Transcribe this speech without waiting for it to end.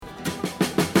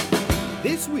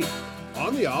This week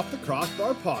on the Off the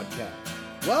Crossbar podcast,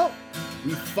 well,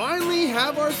 we finally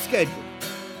have our schedule.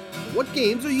 What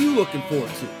games are you looking forward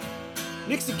to?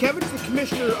 Nick Sakiewicz, the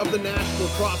commissioner of the National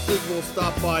Lacrosse League, will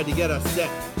stop by to get us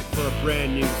set for a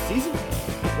brand new season.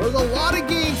 There's a lot of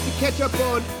games to catch up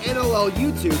on NLL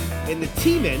YouTube, and the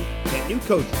T-men get new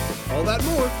coaches. All that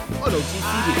more on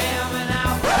OTCB.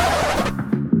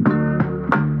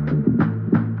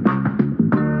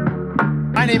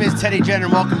 My name is Teddy Jenner,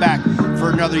 and welcome back for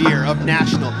another year of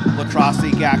National Lacrosse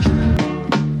League action.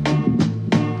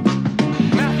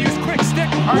 Matthews, quick stick.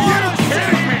 Are you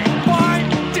kidding me? By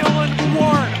Dylan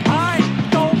Warren. I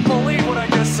don't believe what I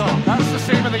just saw. That's the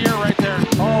save of the year right there.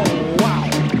 Oh, wow.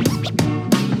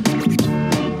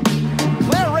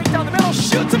 Blair right down the middle,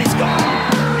 shoots and he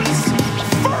scores!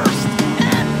 First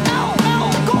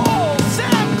NLL goal!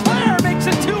 Sam Clare makes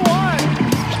it 2-1.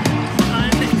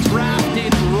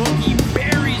 Undrafted rookie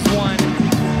buries one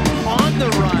on the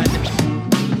run.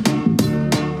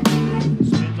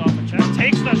 Spins off a check,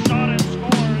 takes the shot and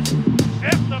scores.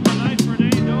 Fifth of the night for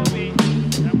Dave Dobie,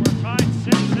 and we're tied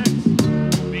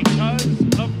 6-6 because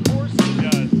of course he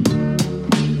does.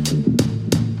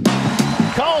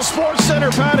 Call Sports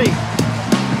Center, Patty.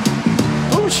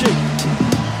 Bushi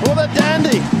with a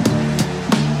dandy.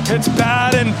 It's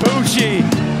bad and Bucci.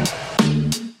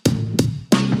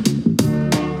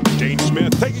 Dane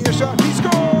Smith taking a shot. He scores!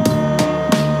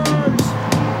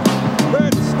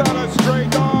 It's not a stray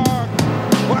dog.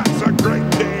 That's a great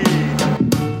day.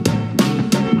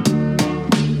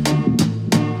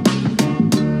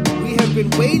 We have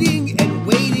been waiting and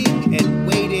waiting and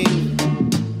waiting.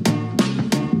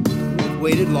 We've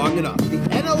waited long enough. The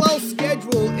NLL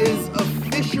schedule is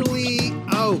officially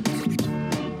out.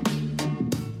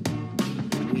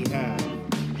 We have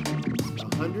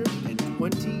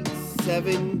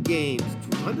 127 games,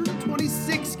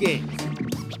 226 games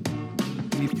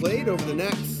to be played over the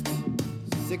next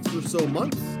 6 or so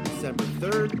months, December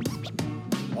 3rd,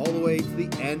 all the way to the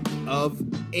end of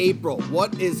April.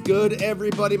 What is good,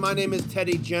 everybody? My name is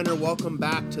Teddy Jenner. Welcome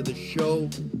back to the show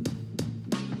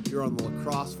here on the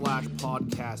Lacrosse Flash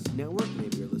Podcast Network.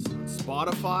 Maybe you're listening on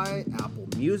Spotify, Apple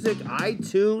Music,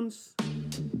 iTunes.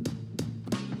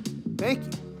 Thank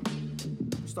you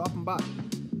for stopping by.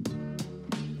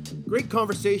 Great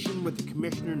conversation with the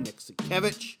commissioner, Nick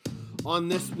Sakiewicz, on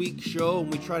this week's show,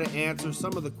 and we try to answer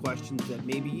some of the questions that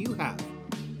maybe you have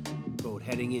about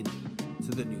heading into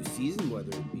the new season, whether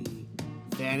it be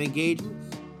fan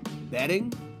engagements,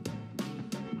 betting,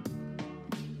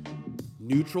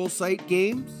 neutral site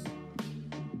games,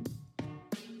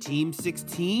 Team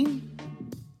 16.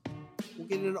 We'll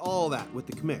get into all that with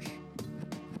the commish.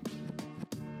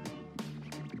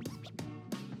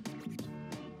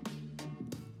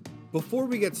 Before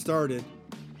we get started,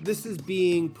 this is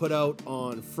being put out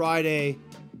on Friday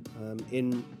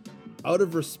out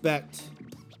of respect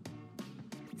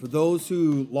for those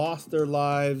who lost their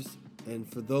lives and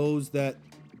for those that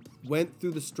went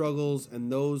through the struggles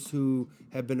and those who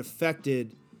have been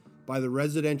affected by the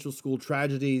residential school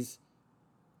tragedies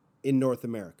in North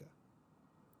America.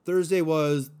 Thursday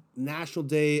was National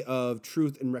Day of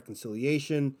Truth and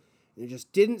Reconciliation, and it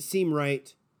just didn't seem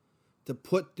right to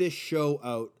put this show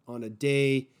out on a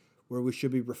day where we should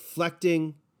be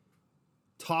reflecting,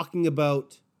 talking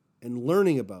about, and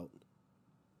learning about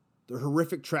the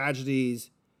horrific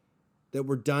tragedies that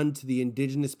were done to the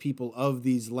indigenous people of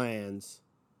these lands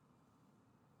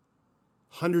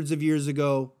hundreds of years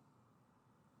ago,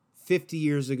 50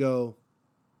 years ago,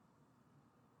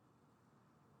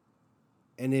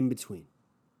 and in between.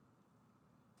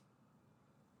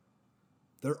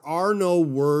 There are no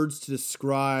words to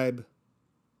describe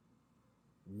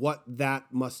what that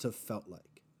must have felt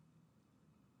like.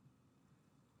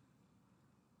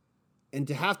 And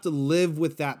to have to live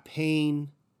with that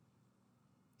pain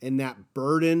and that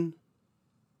burden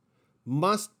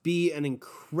must be an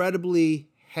incredibly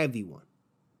heavy one.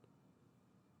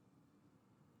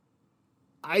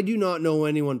 I do not know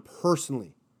anyone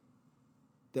personally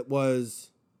that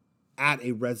was at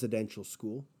a residential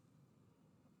school.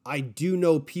 I do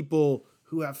know people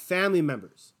who have family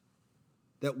members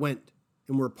that went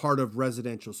and were part of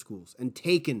residential schools and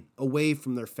taken away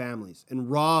from their families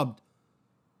and robbed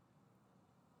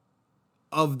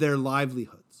of their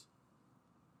livelihoods.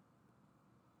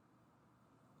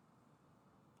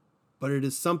 But it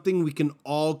is something we can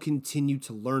all continue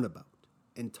to learn about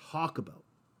and talk about.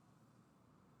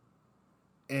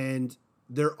 And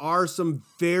there are some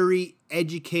very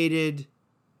educated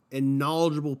and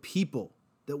knowledgeable people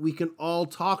that we can all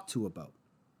talk to about.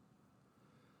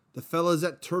 The fellas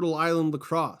at Turtle Island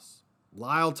Lacrosse,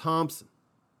 Lyle Thompson,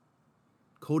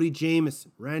 Cody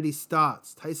Jamieson, Randy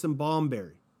Stotts, Tyson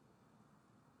Bomberry,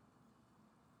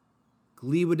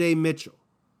 Gleewade Mitchell.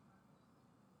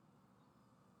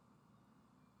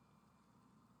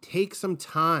 Take some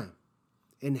time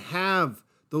and have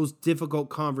those difficult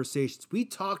conversations. We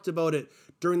talked about it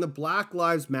during the Black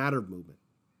Lives Matter movement,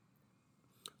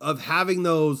 of having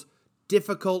those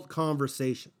difficult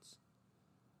conversations.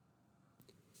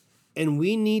 And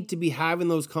we need to be having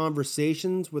those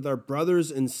conversations with our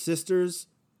brothers and sisters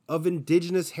of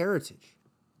Indigenous heritage,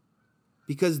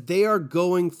 because they are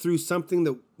going through something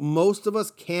that most of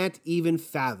us can't even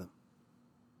fathom.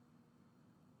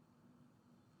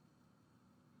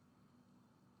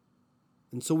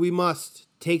 And so we must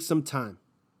take some time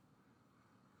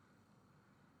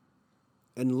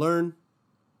and learn,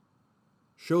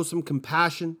 show some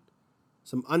compassion,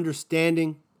 some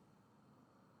understanding,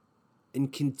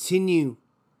 and continue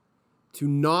to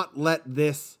not let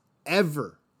this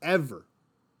ever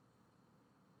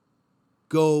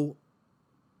go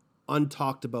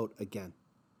untalked about again.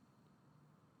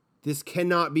 This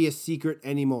cannot be a secret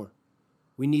anymore.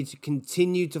 We need to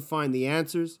continue to find the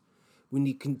answers. We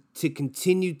need to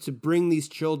continue to bring these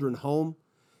children home,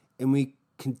 and we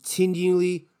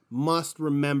continually must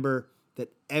remember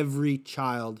that every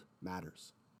child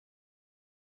matters.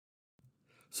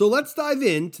 So let's dive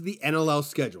into the NLL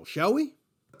schedule, shall we?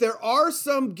 There are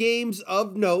some games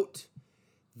of note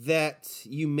that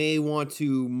you may want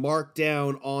to mark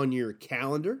down on your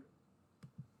calendar.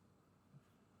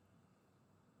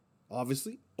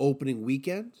 Obviously, opening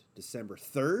weekend, December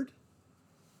 3rd.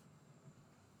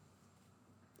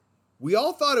 We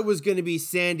all thought it was going to be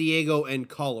San Diego and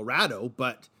Colorado,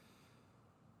 but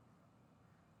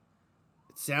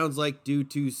it sounds like due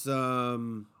to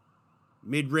some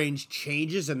mid-range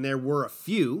changes, and there were a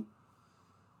few,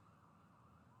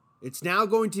 it's now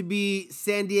going to be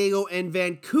San Diego and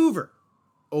Vancouver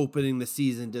opening the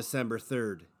season December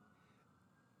 3rd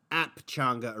at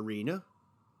Pechanga Arena.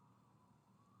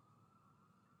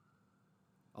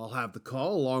 I'll have the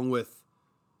call along with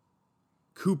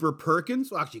Cooper Perkins.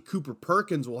 Well, actually, Cooper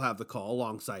Perkins will have the call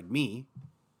alongside me.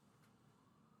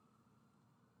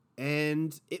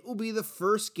 And it will be the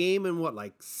first game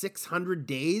in 600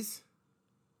 days?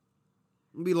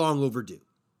 It'll be long overdue.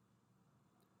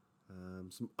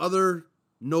 Some other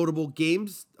notable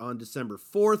games on December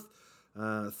 4th.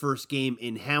 First game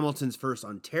in Hamilton's first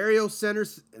Ontario Centre,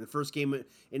 and the first game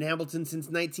in Hamilton since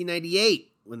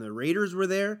 1998 when the Raiders were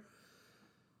there.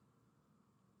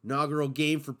 Inaugural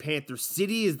game for Panther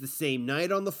City is the same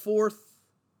night on the 4th.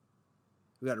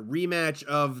 We got a rematch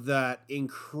of that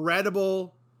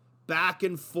incredible back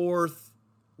and forth,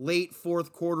 late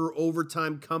fourth quarter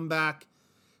overtime comeback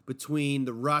between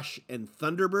the Rush and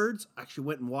Thunderbirds. I actually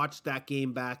went and watched that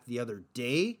game back the other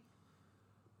day.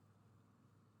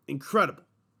 Incredible.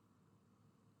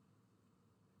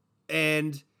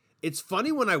 And it's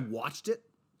funny when I watched it,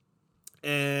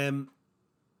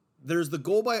 there's the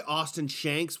goal by Austin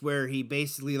Shanks where he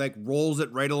basically rolls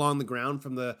it right along the ground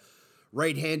from the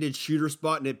right-handed shooter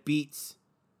spot, and it beats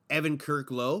Evan Kirk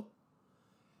low.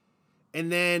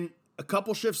 And then a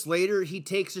couple shifts later, he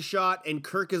takes a shot, and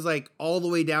Kirk is all the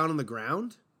way down on the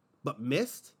ground, but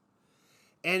missed.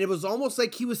 And it was almost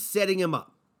like he was setting him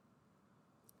up.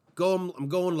 I'm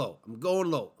going low. I'm going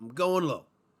low. I'm going low.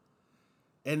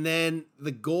 And then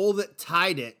the goal that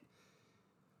tied it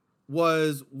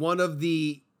was one of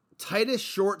the tightest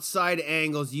short side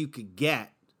angles you could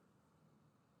get.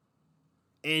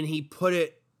 And he put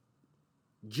it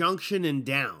junction and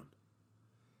down.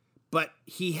 But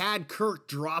he had Kirk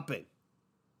dropping.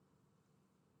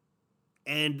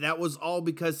 And that was all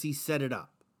because he set it up.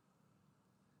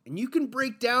 And you can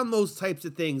break down those types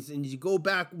of things and you go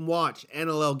back and watch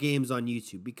NLL games on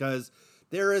YouTube because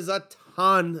there is a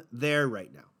ton there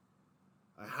right now.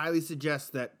 I highly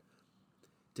suggest that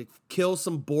to kill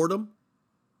some boredom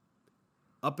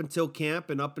up until camp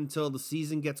and up until the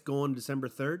season gets going December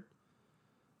 3rd,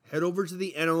 head over to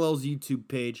the NLL's YouTube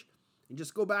page and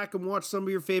just go back and watch some of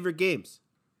your favorite games.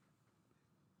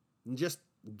 And just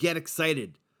get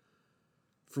excited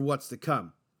for what's to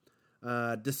come.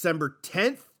 December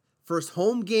 10th, first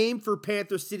home game for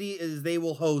Panther City as they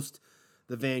will host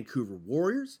the Vancouver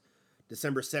Warriors.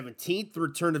 December 17th, the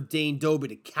return of Dane Dobbie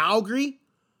to Calgary.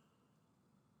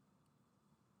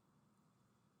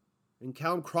 And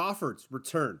Callum Crawford's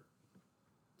return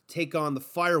to take on the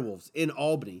Firewolves in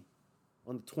Albany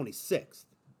on the 26th.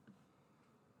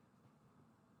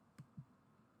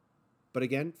 But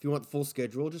again, if you want the full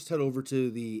schedule, just head over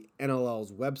to the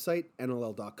NLL's website,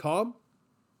 nll.com.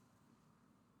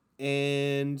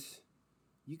 And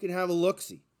you can have a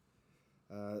look-see.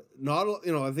 I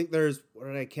think there's, what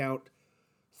did I count?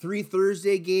 3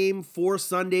 Thursday game, 4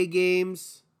 Sunday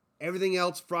games, everything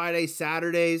else Friday,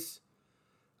 Saturdays.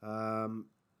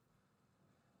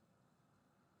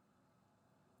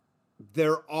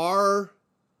 There are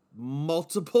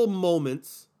multiple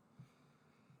moments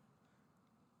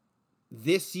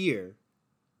this year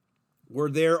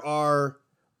where there are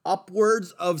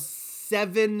upwards of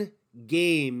 7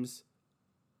 games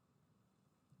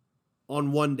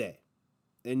on one day.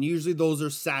 And usually those are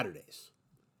Saturdays.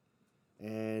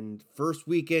 And first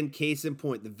weekend, case in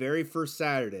point, the very first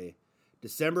Saturday,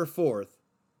 December 4th,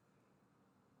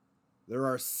 there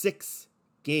are 6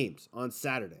 games on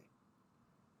Saturday.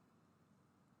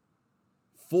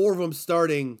 4 of them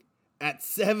starting at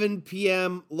 7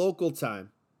 p.m. local time.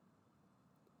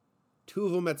 2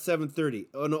 of them at 7:30.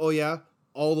 Oh yeah,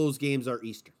 all those games are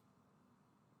Eastern.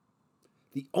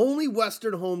 The only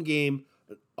Western home game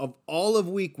of all of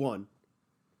week 1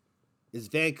 is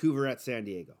Vancouver at San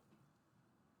Diego.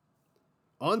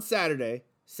 On Saturday,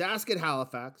 Sask at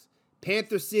Halifax,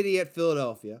 Panther City at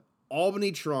Philadelphia,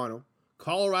 Albany, Toronto,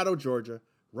 Colorado, Georgia,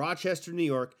 Rochester, New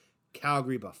York,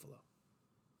 Calgary, Buffalo.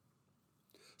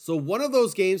 So one of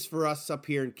those games for us up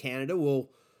here in Canada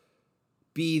will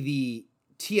be the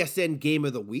TSN Game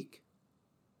of the Week.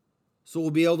 So we'll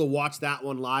be able to watch that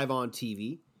one live on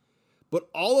TV. But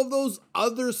all of those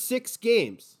other 6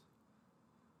 games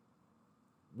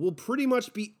will pretty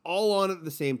much be all on at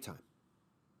the same time.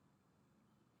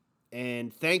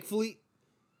 And thankfully,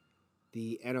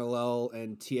 the NLL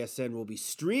and TSN will be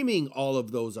streaming all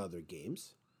of those other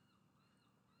games.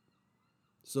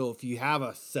 So if you have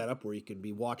a setup where you can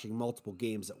be watching multiple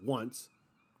games at once,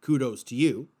 kudos to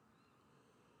you.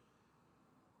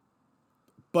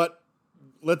 But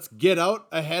let's get out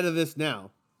ahead of this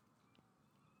now.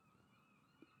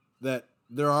 That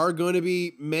there are going to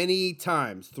be many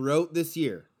times throughout this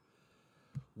year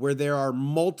where there are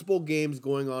multiple games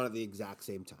going on at the exact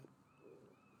same time.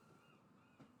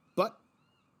 But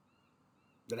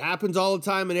that happens all the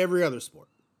time in every other sport.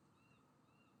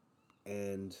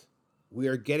 And we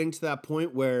are getting to that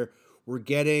point where we're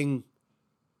getting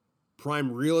prime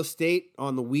real estate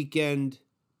on the weekend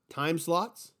time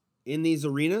slots in these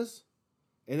arenas.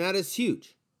 And that is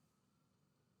huge.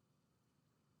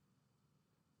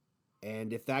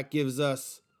 And if that gives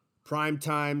us prime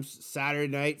times,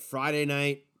 Saturday night, Friday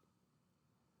night,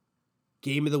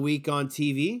 game of the week on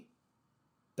TV,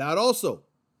 that also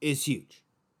is huge.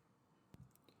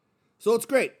 So it's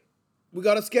great. We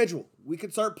got a schedule. We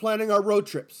can start planning our road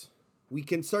trips. We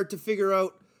can start to figure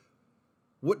out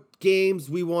what games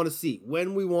we want to see,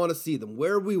 when we want to see them,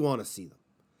 where we want to see them.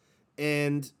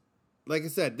 And like I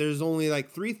said, there's only like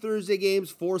 3 Thursday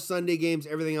games, 4 Sunday games,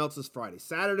 everything else is Friday.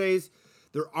 Saturdays,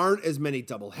 there aren't as many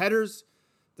double headers.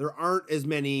 There aren't as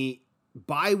many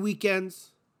bye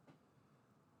weekends.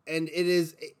 And it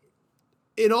is,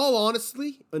 in all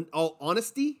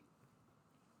honesty,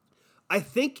 I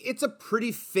think it's a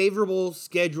pretty favorable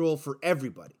schedule for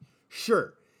everybody.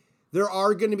 Sure, there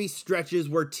are going to be stretches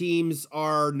where teams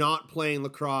are not playing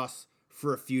lacrosse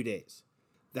for a few days.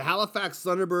 The Halifax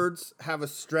Thunderbirds have a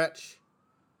stretch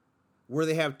where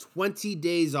they have 20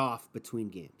 days off between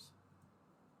games.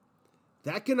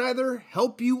 That can either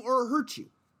help you or hurt you.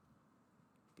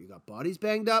 If you got bodies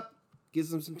banged up, gives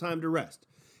them some time to rest.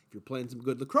 If you're playing some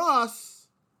good lacrosse,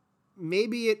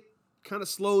 maybe it kind of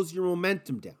slows your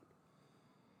momentum down.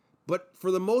 But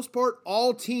for the most part,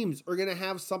 all teams are going to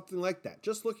have something like that.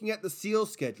 Just looking at the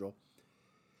Seals schedule,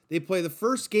 they play the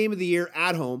first game of the year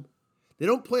at home. They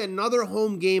don't play another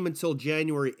home game until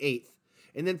January 8th.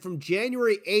 And then from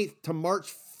January 8th to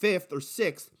March 5th or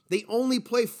 6th, they only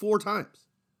play 4 times.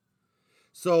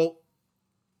 So,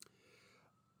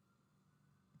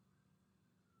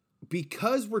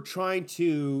 because we're trying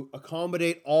to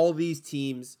accommodate all these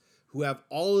teams who have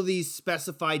all of these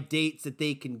specified dates that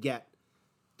they can get,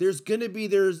 there's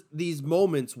these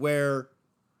moments where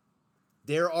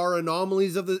there are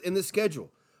anomalies in the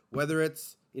schedule. Whether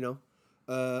it's,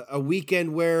 a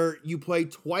weekend where you play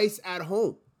twice at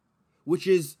home, which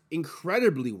is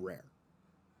incredibly rare.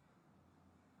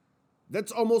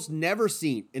 That's almost never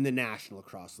seen in the National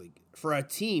Lacrosse League for a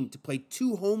team to play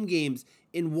 2 home games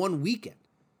in one weekend.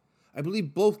 I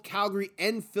believe both Calgary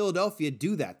and Philadelphia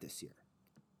do that this year.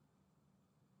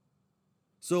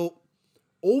 So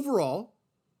overall,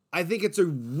 I think it's a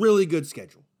really good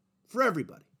schedule for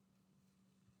everybody.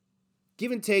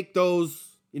 Give and take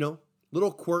those,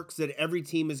 little quirks that every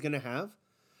team is going to have.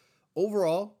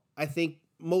 Overall, I think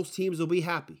most teams will be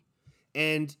happy.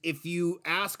 And if you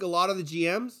ask a lot of the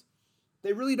GMs,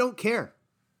 they really don't care.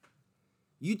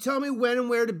 You tell me when and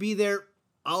where to be there,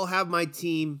 I'll have my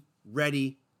team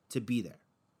ready to be there.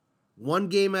 1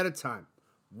 game at a time.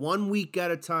 1 week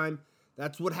at a time.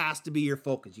 That's what has to be your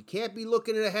focus. You can't be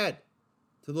looking ahead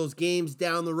to those games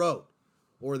down the road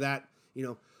or that,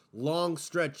 long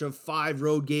stretch of 5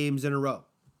 road games in a row,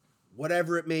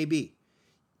 whatever it may be.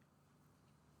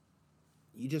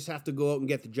 You just have to go out and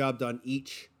get the job done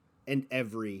each and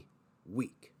every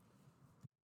week.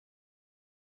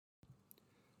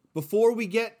 Before we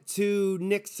get to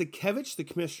Nick Sakiewicz, the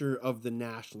commissioner of the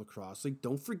National Lacrosse League,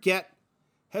 don't forget,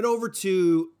 head over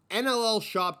to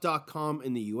NLLshop.com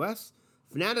in the US,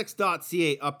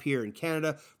 Fanatics.ca up here in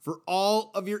Canada for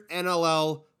all of your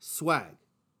NLL swag.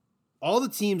 All the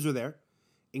teams are there,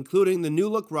 including the new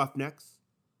look Roughnecks,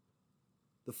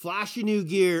 the flashy new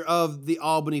gear of the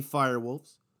Albany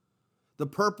Firewolves, the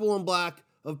purple and black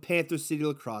of Panther City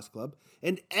Lacrosse Club,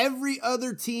 and every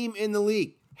other team in the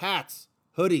league. Hats,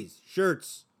 hoodies,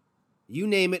 shirts, you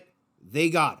name it, they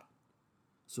got it.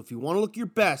 So if you want to look your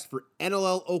best for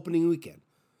NLL opening weekend,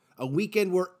 a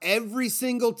weekend where every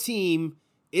single team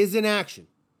is in action,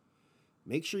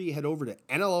 make sure you head over to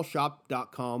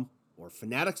NLLshop.com or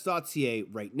Fanatics.ca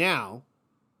right now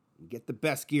and get the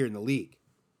best gear in the league.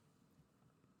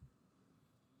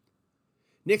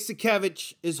 Nick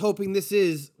Sakiewicz is hoping this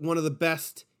is one of the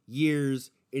best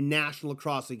years in National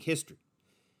Lacrosse League history.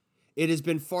 It has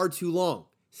been far too long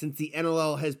since the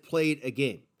NLL has played a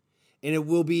game, and it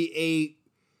will be a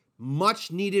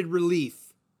much-needed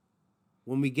relief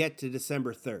when we get to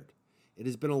December 3rd. It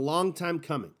has been a long time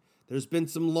coming. There's been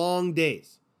some long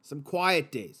days, some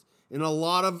quiet days, and a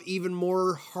lot of even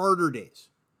more harder days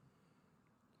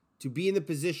to be in the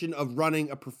position of running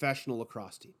a professional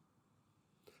lacrosse team.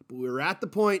 But we're at the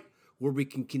point where we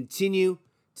can continue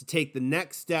to take the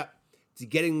next step to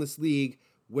getting this league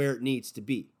where it needs to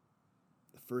be.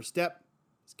 The first step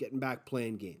is getting back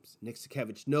playing games. Nick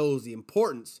Sakiewicz knows the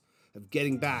importance of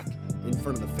getting back in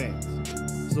front of the fans.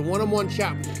 It's a one-on-one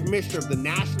chat with the commissioner of the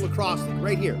National Lacrosse League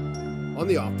right here on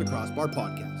the Off the Crossbar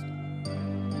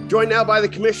podcast. Joined now by the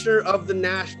commissioner of the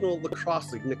National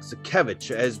Lacrosse League, Nick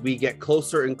Sakiewicz, as we get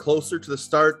closer and closer to the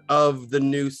start of the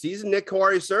new season. Nick, how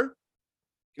are you, sir?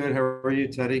 Good. How are you,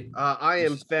 Teddy? I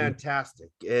am fantastic.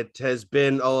 It has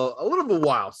been a little bit of a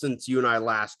while since you and I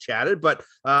last chatted, but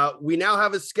we now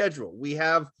have a schedule. We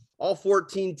have all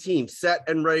 14 teams set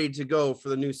and ready to go for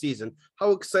the new season.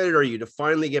 How excited are you to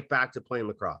finally get back to playing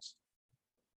lacrosse?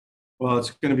 Well,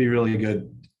 it's going to be really good.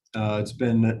 It's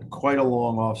been quite a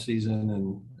long off season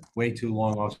and way too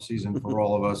long off season for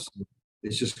all of us.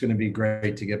 It's just going to be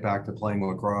great to get back to playing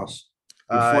lacrosse.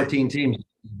 With 14 teams.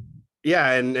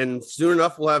 Yeah, and soon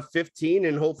enough we'll have 15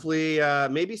 and hopefully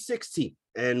maybe 16.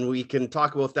 And we can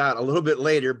talk about that a little bit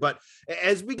later. But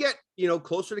as we get,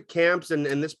 closer to camps and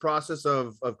this process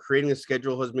of creating a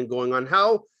schedule has been going on,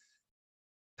 how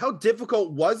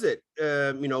difficult was it,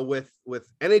 with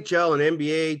NHL and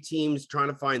NBA teams trying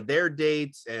to find their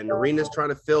dates and arenas trying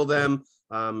to fill them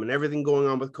and everything going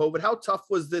on with COVID? How tough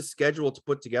was this schedule to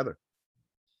put together?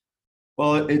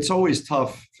 Well, it's always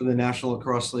tough for the National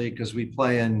Lacrosse League because we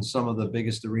play in some of the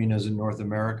biggest arenas in North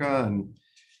America, and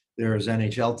there's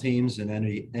NHL teams and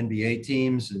NBA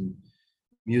teams and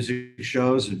music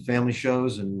shows and family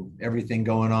shows and everything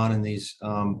going on in these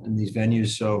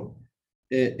venues. So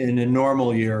in a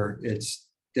normal year, it's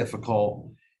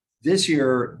difficult. This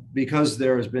year, because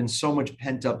there has been so much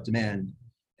pent up demand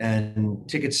and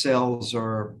ticket sales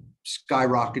are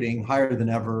skyrocketing higher than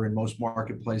ever in most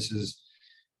marketplaces,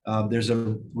 there's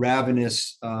a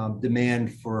ravenous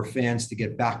demand for fans to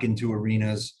get back into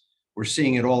arenas. We're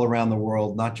seeing it all around the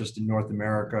world, not just in North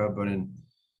America, but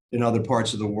in other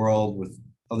parts of the world with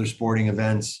other sporting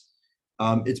events.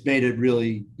 It's made it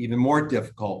really even more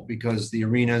difficult because the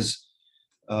arenas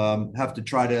have to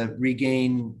try to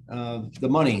regain the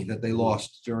money that they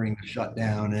lost during the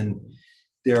shutdown. And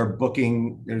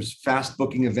there's fast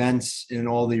booking events in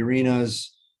all the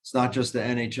arenas. It's not just the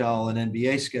NHL and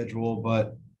NBA schedule,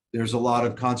 but there's a lot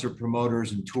of concert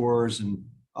promoters and tours and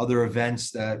other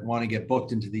events that want to get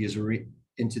booked into these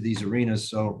arenas.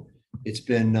 So it's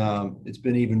been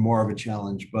even more of a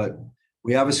challenge, but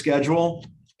we have a schedule.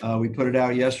 We put it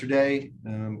out yesterday.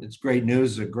 It's great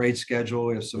news, a great schedule.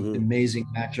 We have some amazing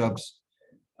matchups.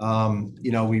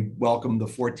 We welcome the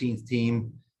 14th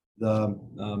team, the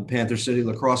Panther City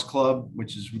Lacrosse Club,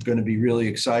 which is going to be really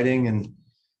exciting and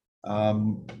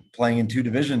playing in 2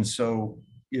 divisions. So,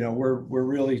 we're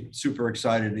really super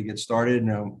excited to get started.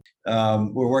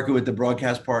 We're working with the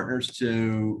broadcast partners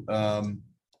to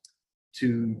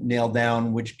nail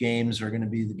down which games are going to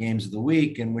be the games of the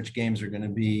week and which games are going to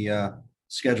be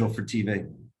scheduled for TV.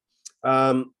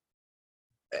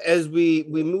 as we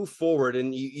move forward,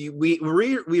 and we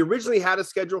originally had a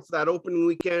schedule for that opening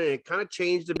weekend, and it kind of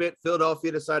changed a bit.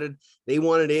 Philadelphia decided they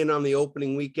wanted in on the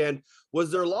opening weekend. Was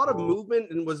there a lot of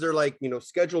movement, and was there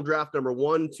schedule draft number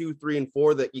 1, 2, 3, and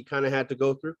 4 that you kind of had to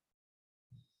go through?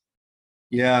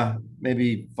 Yeah,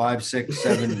 maybe 5, 6,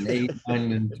 7, 8,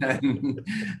 9, and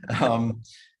 10.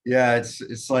 Yeah,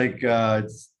 it's like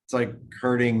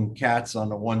herding cats on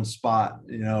the one spot.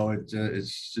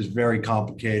 It's just very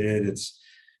complicated. It's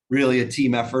really a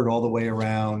team effort all the way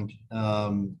around.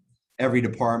 Every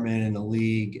department in the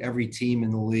league, every team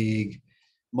in the league,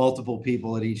 multiple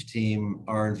people at each team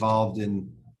are involved in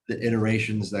the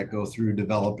iterations that go through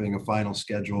developing a final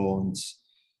schedule. And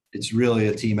it's really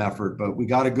a team effort, but we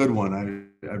got a good one.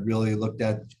 I really looked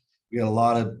at, we got a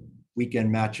lot of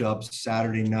weekend matchups,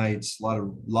 Saturday nights, a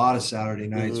lot of Saturday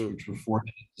nights, which we're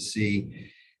fortunate to see.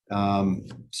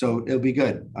 So it'll be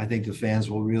good. I think the fans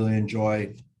will really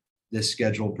enjoy this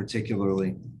schedule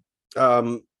particularly.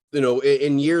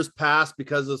 In years past,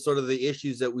 because of sort of the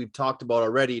issues that we've talked about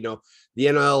already, the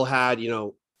NL had,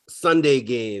 Sunday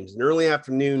games and early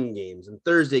afternoon games and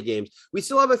Thursday games. We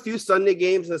still have a few Sunday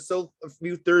games and still a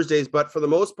few Thursdays, but for the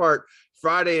most part,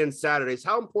 Friday and Saturdays.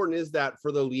 How important is that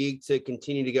for the league to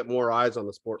continue to get more eyes on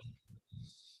the sport?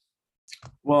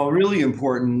 Well, really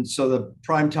important. So the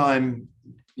prime time,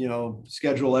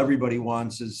 schedule everybody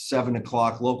wants is 7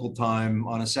 o'clock local time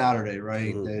on a Saturday,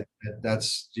 right?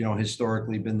 That's,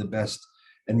 historically been the best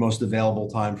and most available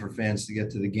time for fans to get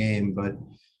to the game. But,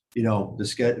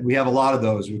 we have a lot of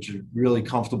those, which are really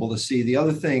comfortable to see. The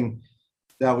other thing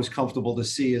that was comfortable to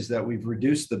see is that we've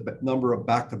reduced the number of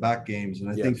back-to-back games. And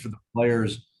I think for the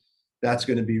players, that's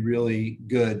going to be really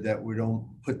good that we don't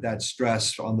put that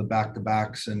stress on the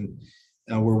back-to-backs. And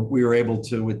we were able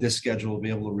to, with this schedule, be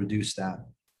able to reduce that.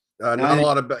 Not a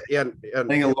lot of, I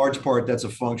think a large part that's a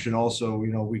function also,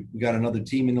 we got another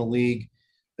team in the league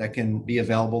that can be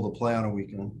available to play on a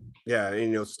weekend. Yeah.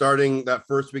 And, starting that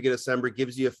first week of December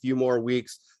gives you a few more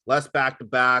weeks, less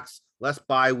back-to-backs, less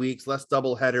bye weeks, less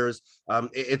double headers.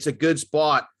 It's a good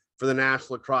spot for the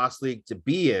National Lacrosse League to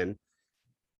be in.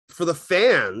 For the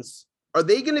fans, are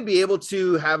they going to be able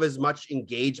to have as much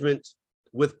engagement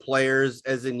with players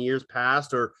as in years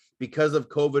past, or because of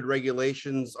COVID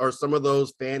regulations, are some of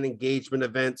those fan engagement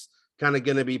events kind of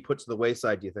going to be put to the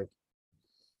wayside, do you think?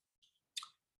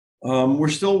 We're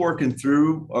still working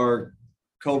through our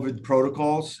COVID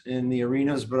protocols in the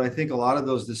arenas, but I think a lot of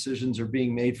those decisions are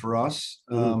being made for us.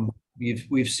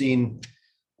 We've seen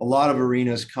a lot of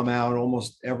arenas come out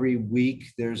almost every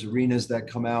week. There's arenas that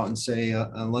come out and say,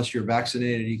 unless you're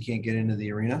vaccinated, you can't get into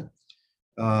the arena.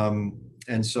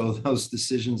 And so those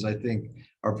decisions, I think,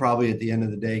 are probably at the end of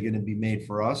the day going to be made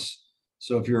for us.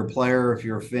 So if you're a player, if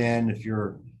you're a fan, if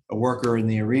you're a worker in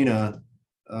the arena,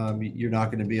 you're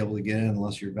not going to be able to get in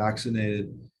unless you're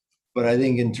vaccinated. But I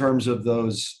think in terms of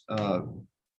those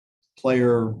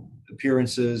player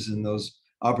appearances and those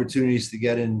opportunities to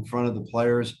get in front of the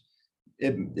players,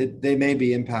 they may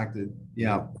be impacted.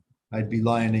 Yeah, I'd be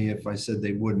lying to you if I said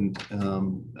they wouldn't.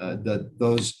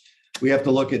 We have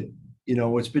to look at,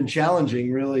 what's been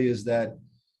challenging really is that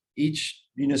each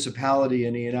municipality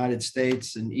in the United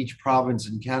States and each province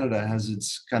in Canada has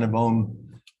its kind of own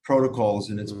protocols,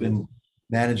 and it's been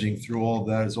managing through all of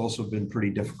that has also been pretty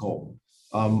difficult.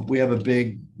 We have a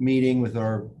big meeting with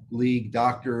our league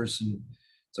doctors, and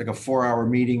it's like a 4-hour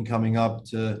meeting coming up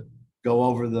to go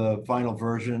over the final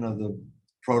version of the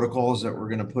protocols that we're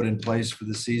going to put in place for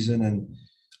the season. And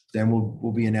then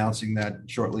we'll be announcing that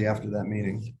shortly after that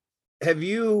meeting. Have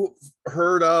you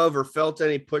heard of or felt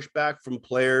any pushback from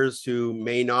players who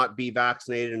may not be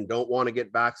vaccinated and don't want to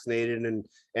get vaccinated,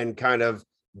 and kind of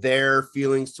their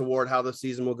feelings toward how the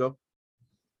season will go?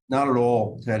 Not at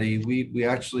all, Teddy. We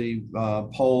actually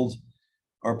polled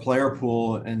our player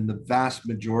pool, and the vast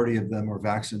majority of them are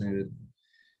vaccinated.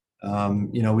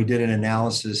 We did an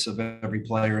analysis of every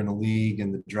player in the league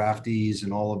and the draftees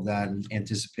and all of that, and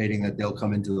anticipating that they'll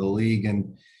come into the league.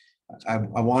 And I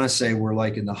want to say we're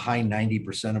like in the high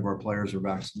 90% of our players are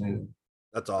vaccinated.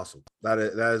 That's awesome. That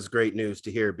is great news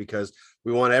to hear, because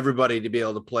we want everybody to be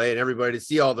able to play and everybody to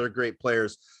see all their great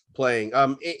players playing.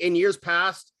 In years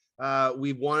past,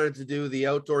 we've wanted to do the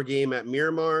outdoor game at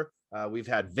Miramar. We've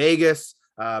had Vegas.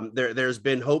 There's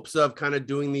been hopes of kind of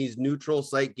doing these neutral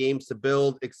site games to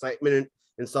build excitement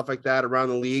and stuff like that around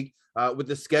the league. With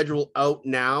the schedule out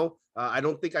now, I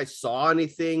don't think I saw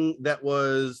anything that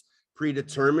was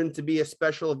predetermined to be a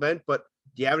special event, but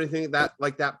do you have anything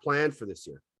like that planned for this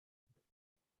year?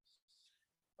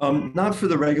 Not for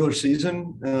the regular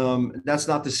season. That's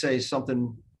not to say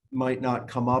something might not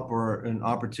come up or an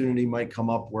opportunity might come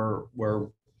up where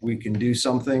we can do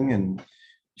something. And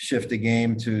shift the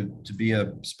game to be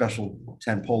a special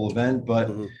tentpole event, but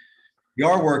Mhm. we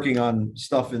are working on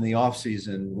stuff in the off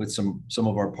season with some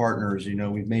of our partners. You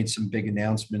know, we've made some big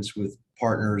announcements with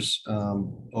partners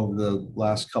over the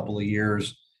last couple of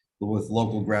years with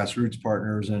local grassroots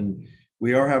partners, and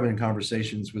we are having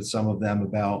conversations with some of them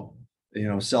about, you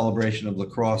know, celebration of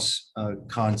lacrosse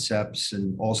concepts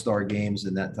and all-star games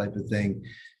and that type of thing.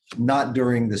 Not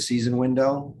during the season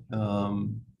window,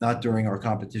 not during our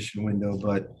competition window,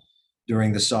 but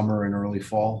during the summer and early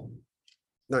fall.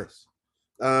 Nice.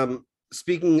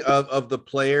 Speaking of the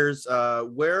players,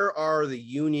 where are the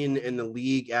union and the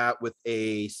league at with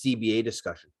a CBA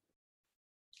discussion?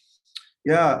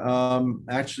 Yeah,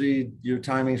 actually, your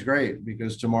timing's great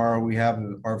because tomorrow we have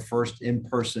our first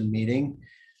in-person meeting.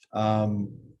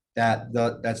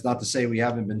 That's not to say we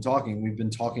haven't been talking. We've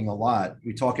been talking a lot.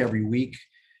 We talk every week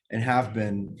and have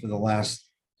been for the last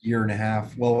year and a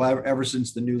half. Well, ever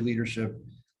since the new leadership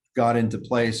got into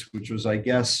place, which was, I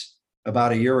guess,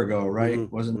 about a year ago, right?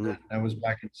 Mhm, Wasn't mhm. that was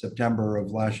back in September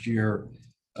of last year,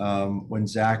 when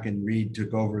Zach and Reed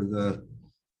took over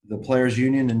the players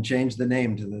union and changed the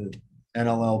name to the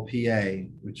NLLPA,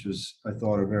 which was, I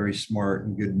thought, a very smart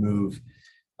and good move.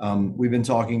 We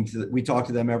talk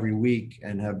to them every week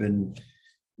and have been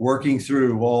working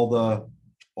through all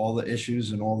the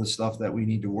issues and all the stuff that we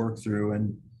need to work through.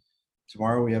 And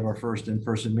tomorrow we have our first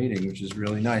in-person meeting, which is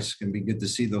really nice. It's going to be good to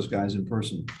see those guys in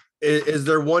person. Is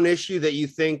there one issue that you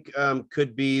think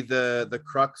could be the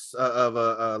crux of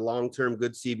a long-term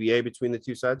good CBA between the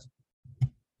two sides?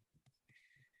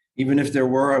 Even if there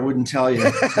were, I wouldn't tell you,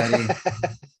 Teddy.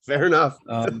 Fair enough.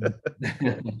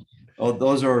 Oh,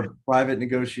 those are private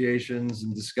negotiations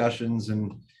and discussions,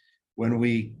 and when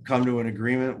we come to an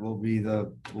agreement, we'll be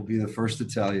the first to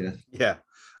tell you. Yeah.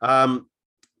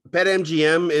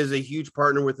 BetMGM is a huge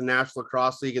partner with the National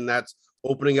Lacrosse League, and that's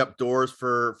opening up doors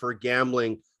for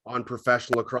gambling on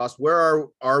professional lacrosse. Where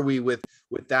are we with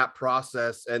that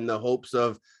process and the hopes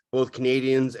of both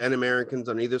Canadians and Americans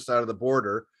on either side of the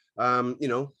border, you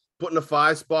know, putting a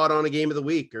 5 spot on a game of the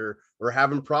week or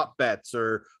having prop bets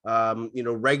or, you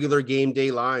know, regular game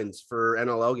day lines for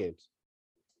NLL games?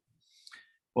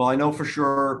 Well, I know for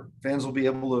sure fans will be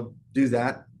able to do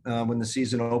that when the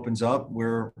season opens up.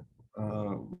 We're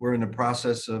in the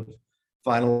process of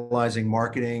finalizing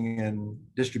marketing and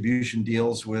distribution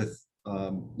deals with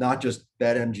not just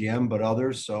BetMGM, but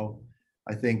others. So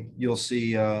I think you'll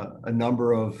see a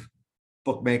number of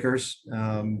bookmakers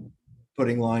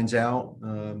putting lines out.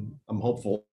 I'm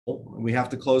hopeful. We have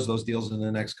to close those deals in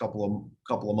the next couple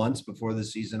of months before the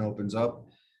season opens up,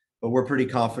 but we're pretty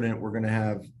confident we're going to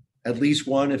have at least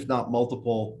one, if not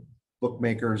multiple,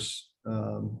 bookmakers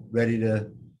ready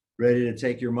to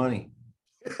take your money.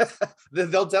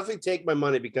 They'll definitely take my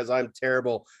money because I'm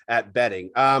terrible at betting.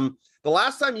 The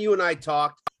last time you and I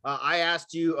talked, I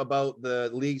asked you about the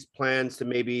league's plans to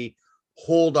maybe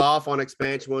hold off on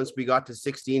expansion once we got to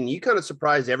 16. You kind of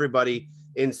surprised everybody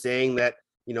in saying that,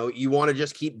 you know, you want to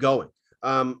just keep going.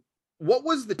 What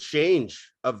was the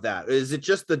change of that? Is it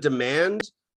just the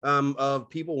demand of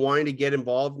people wanting to get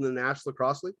involved in the National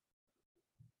Lacrosse League?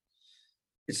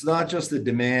 It's not just the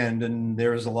demand, and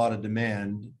there's a lot of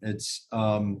demand. It's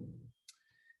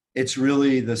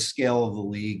really the scale of the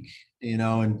league. You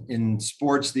know, in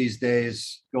sports these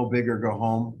days, go big or go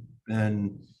home,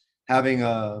 and having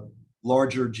a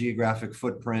larger geographic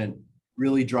footprint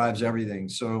really drives everything.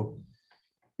 So,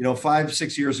 you know,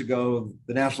 5-6 years ago,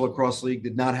 the National Lacrosse League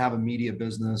did not have a media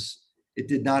business. It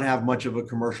did not have much of a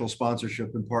commercial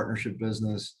sponsorship and partnership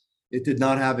business. It did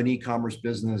not have an e-commerce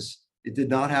business. It did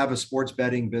not have a sports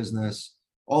betting business.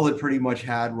 All it pretty much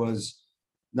had was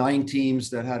 9 teams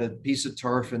that had a piece of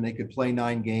turf and they could play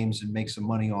 9 games and make some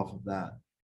money off of that.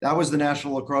 That was the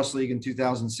National Lacrosse League in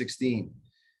 2016.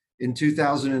 In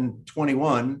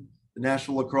 2021, the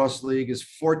National Lacrosse League is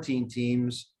 14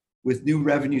 teams with new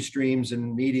revenue streams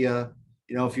and media.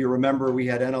 You know, if you remember, we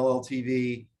had NLL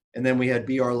TV, and then we had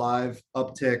BR Live,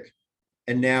 Uptick,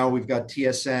 and now we've got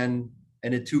TSN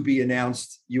and a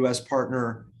to-be-announced U.S.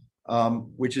 partner,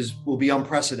 which will be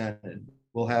unprecedented.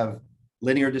 We'll have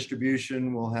linear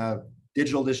distribution, we'll have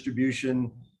digital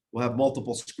distribution, we'll have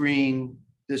multiple screen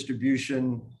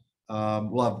distribution,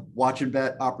 we'll have watch and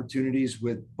bet opportunities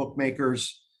with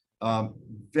bookmakers,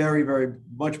 very, very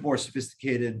much more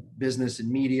sophisticated business and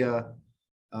media.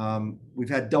 We've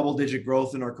had double-digit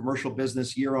growth in our commercial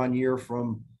business year on year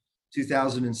from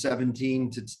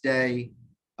 2017 to today.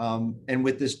 And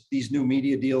with these new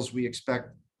media deals, we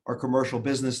expect our commercial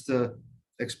business to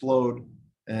explode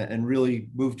and really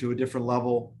move to a different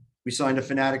level. We signed a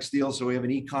Fanatics deal, so we have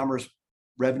an e-commerce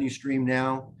revenue stream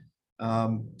now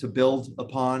to build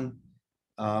upon.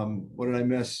 What did I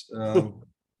miss?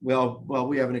 Well,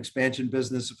 we have an expansion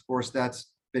business. Of course,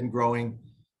 that's been growing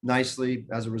nicely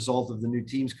as a result of the new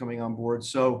teams coming on board.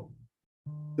 So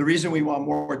the reason we want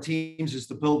more teams is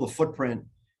to build the footprint.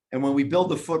 And when we build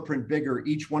the footprint bigger,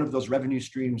 each one of those revenue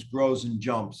streams grows and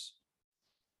jumps.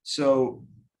 So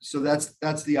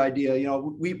that's the idea. You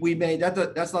know, we made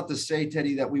that. That's not to say,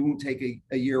 Teddy, that we won't take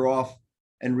a year off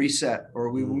and reset, or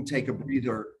we won't take a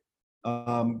breather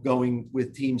going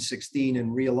with Team 16 and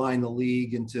realign the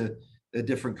league into a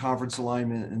different conference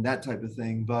alignment and that type of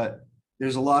thing. But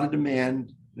there's a lot of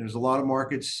demand. There's a lot of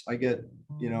markets. I get,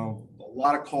 you know, a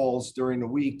lot of calls during the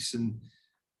weeks and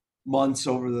months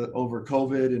over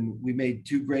COVID, and we made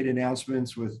two great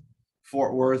announcements with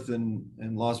Fort Worth and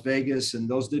Las Vegas, and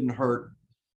those didn't hurt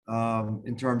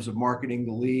in terms of marketing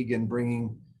the league and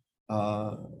bringing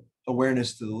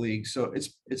awareness to the league. So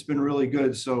it's been really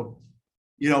good. So,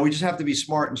 you know, we just have to be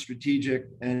smart and strategic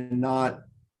and not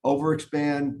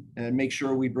overexpand, and make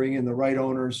sure we bring in the right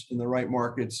owners in the right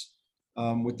markets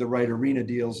with the right arena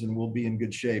deals, and we'll be in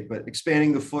good shape. But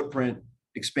expanding the footprint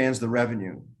expands the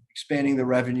revenue. Expanding the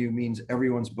revenue means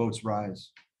everyone's boats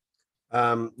rise.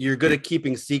 You're good at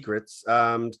keeping secrets.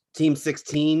 Team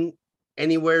 16,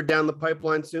 anywhere down the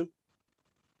pipeline soon?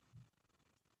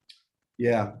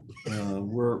 Yeah,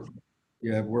 we're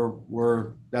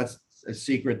that's a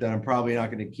secret that I'm probably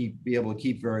not going to be able to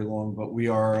keep very long, but we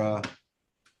are,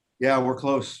 we're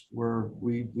close.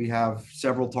 We have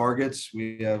several targets.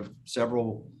 We have a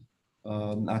couple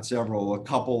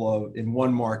of, in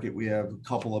one market, we have a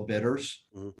couple of bidders.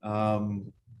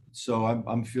 So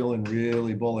I'm feeling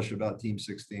really bullish about Team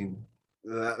 16.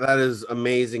 That is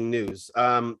amazing news.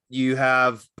 You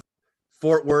have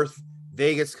Fort Worth,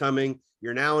 Vegas coming.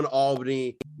 You're now in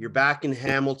Albany. You're back in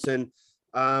Hamilton.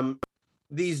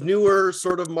 These newer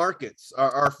sort of markets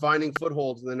are finding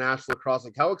footholds in the National Lacrosse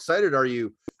League. How excited are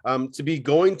you to be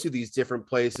going to these different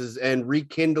places and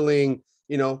rekindling,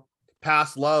 you know,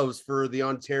 past loves for the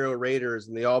Ontario Raiders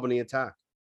and the Albany Attack?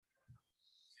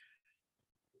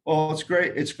 Well, it's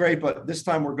great. It's great, but this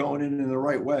time we're going in the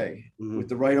right way, with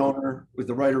the right owner, with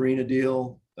the right arena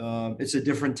deal. It's a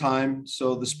different time.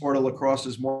 So the sport of lacrosse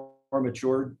is more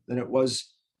matured than it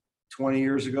was 20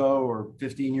 years ago or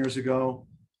 15 years ago.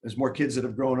 There's more kids that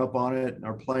have grown up on it and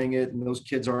are playing it, and those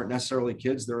kids aren't necessarily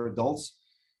kids; they're adults.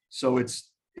 So it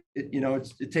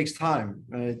takes time.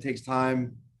 It takes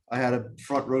time. I had a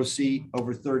front row seat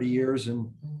over 30 years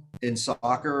in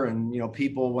soccer, and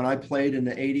people, when I played in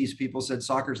the 80s, people said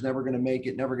soccer's never going to make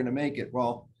it, never going to make it.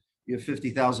 Well, you have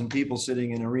 50,000 people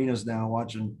sitting in arenas now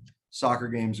watching soccer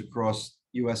games across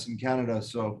U.S. and Canada.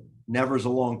 So never's a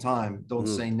long time. Don't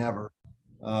say never.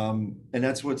 And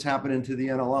that's what's happening to the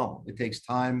NLL. It takes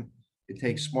time. It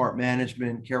takes smart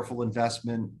management, careful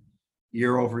investment,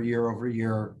 year over year over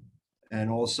year. And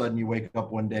all of a sudden you wake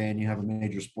up one day and you have a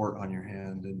major sport on your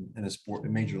hand and a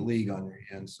major league on your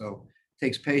hand. So it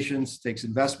takes patience, takes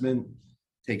investment,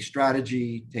 takes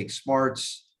strategy, takes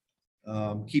smarts,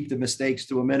 keep the mistakes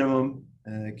to a minimum,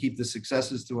 keep the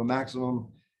successes to a maximum.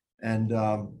 And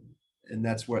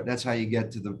that's how you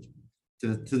get to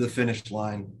the finish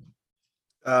line.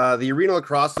 The Arena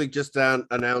Lacrosse League just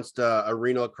announced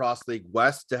Arena Lacrosse League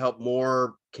West to help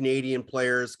more Canadian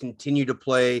players continue to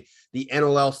play the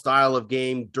NLL style of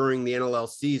game during the NLL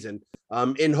season,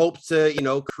 in hopes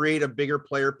to, create a bigger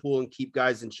player pool and keep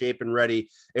guys in shape and ready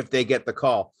if they get the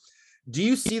call. Do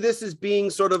you see this as being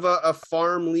sort of a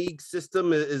farm league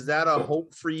system? Is that a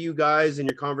hope for you guys in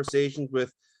your conversations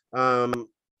with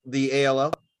the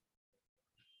ALL?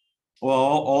 Well,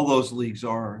 all those leagues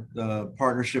are. The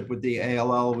partnership with the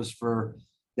ALL was for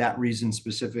that reason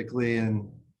specifically. And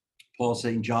Paul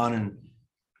St. John and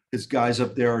his guys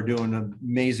up there are doing an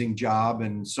amazing job,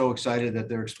 and so excited that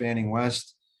they're expanding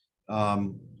west.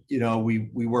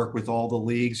 We work with all the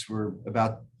leagues. We're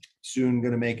about soon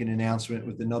going to make an announcement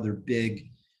with another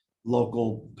big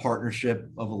local partnership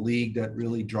of a league that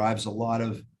really drives a lot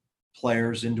of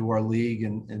players into our league.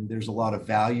 And there's a lot of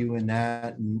value in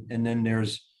that. And then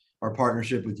there's our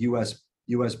partnership with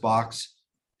US Box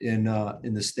in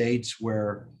the States,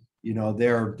 where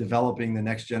they're developing the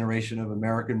next generation of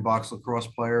American box lacrosse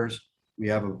players. We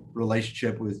have a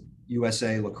relationship with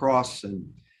USA Lacrosse and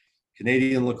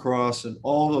Canadian Lacrosse, and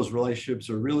all those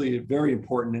relationships are really very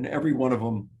important. And every one of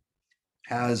them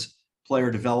has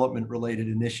player development related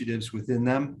initiatives within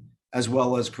them, as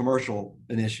well as commercial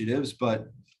initiatives, but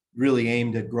really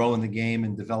aimed at growing the game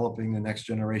and developing the next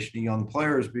generation of young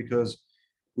players, because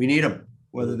we need them,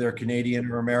 whether they're Canadian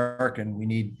or American. We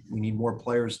need more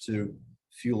players to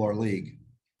fuel our league.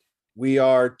 We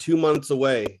are 2 months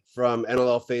away from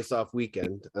NLL Face-Off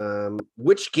Weekend.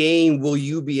 Which game will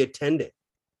you be attending?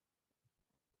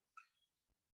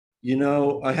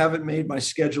 I haven't made my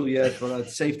schedule yet, but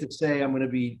it's safe to say I'm going to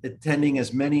be attending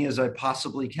as many as I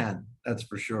possibly can. That's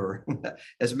for sure.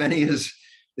 As many as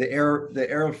the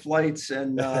air flights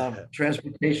and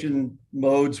transportation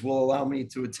modes will allow me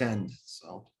to attend.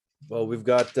 So, well, we've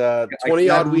got 20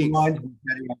 odd weeks.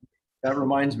 That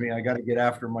reminds me, I got to get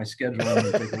after my schedule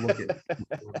and take a look at it.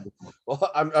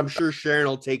 Well, I'm sure Sharon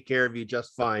will take care of you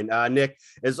just fine. Nick,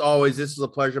 as always, this is a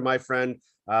pleasure, my friend.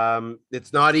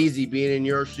 It's not easy being in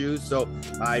your shoes, so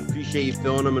I appreciate you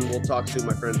filling them, and we'll talk soon,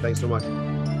 my friend. Thanks so much.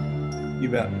 You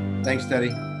bet. Thanks, Teddy.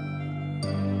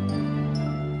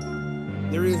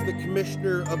 There is the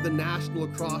commissioner of the National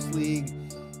Lacrosse League,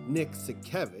 Nick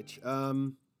Sakiewicz.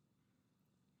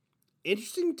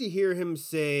 Interesting to hear him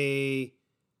say,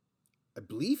 I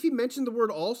believe he mentioned the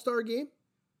word all-star game,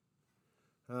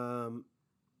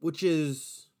 which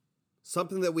is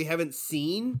something that we haven't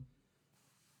seen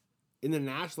in the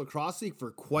National Lacrosse League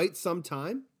for quite some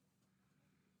time.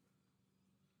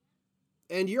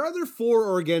 And you're either for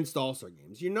or against all-star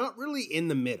games. You're not really in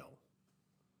the middle.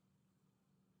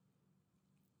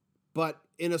 But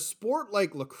in a sport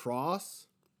like lacrosse,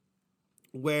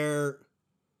 where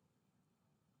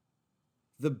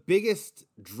the biggest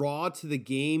draw to the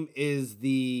game is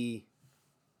the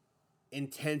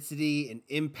intensity and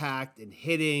impact and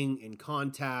hitting and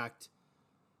contact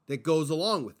that goes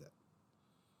along with it.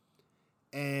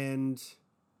 And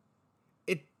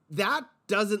that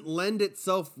doesn't lend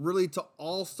itself really to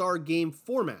all-star game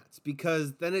formats,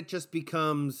 because then it just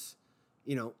becomes,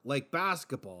 like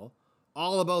basketball,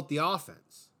 all about the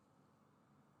offense.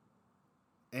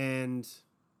 And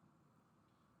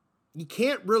you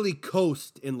can't really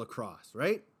coast in lacrosse,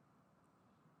 right?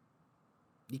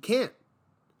 You can't.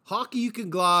 Hockey, you can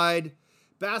glide.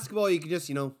 Basketball, you can just,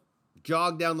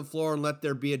 jog down the floor and let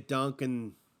there be a dunk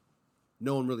and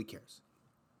no one really cares,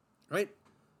 right?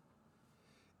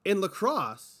 In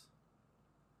lacrosse,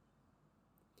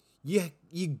 you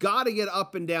got to get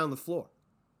up and down the floor.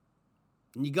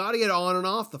 And you got to get on and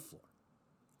off the floor.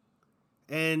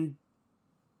 And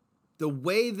the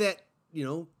way that,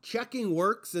 checking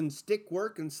works and stick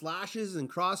work and slashes and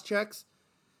cross checks,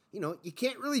 you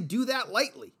can't really do that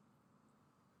lightly.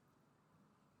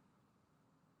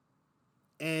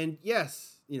 And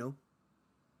yes, you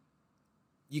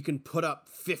can put up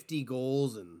 50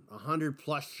 goals and 100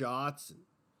 plus shots and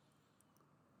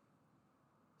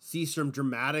see some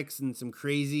dramatics and some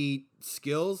crazy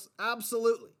skills.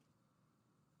 Absolutely.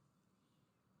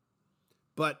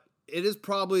 But it is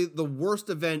probably the worst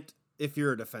event if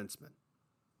you're a defenseman.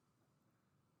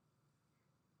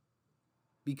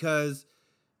 Because,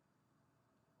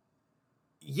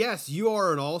 yes, you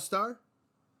are an all-star,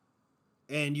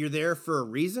 and you're there for a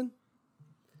reason,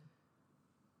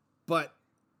 but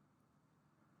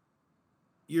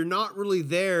you're not really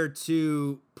there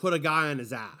to put a guy on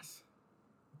his ass.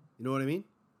 You know what I mean?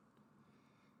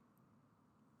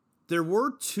 There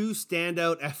were 2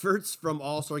 standout efforts from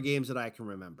all-star games that I can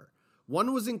remember.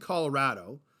 One was in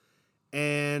Colorado,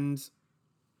 and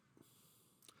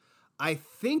I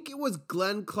think it was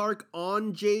Glenn Clark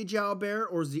on Jay Jalbert,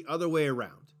 or is the other way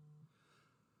around.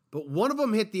 But one of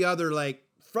them hit the other,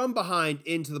 from behind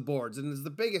into the boards, and it's the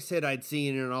biggest hit I'd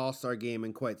seen in an all-star game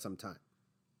in quite some time.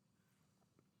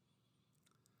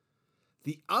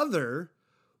 The other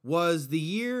was the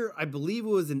year, I believe it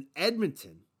was in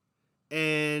Edmonton,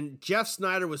 and Jeff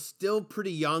Snyder was still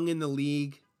pretty young in the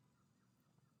league,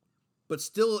 but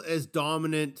still as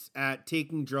dominant at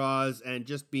taking draws and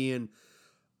just being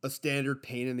a standard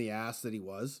pain in the ass that he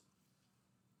was.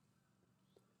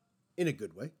 In a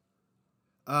good way.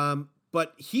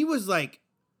 But he was I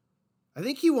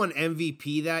think he won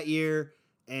MVP that year,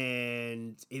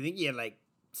 and I think he had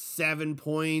 7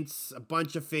 points, a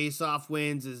bunch of face-off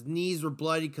wins. His knees were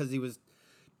bloody because he was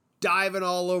diving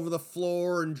all over the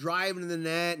floor and driving to the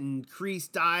net and crease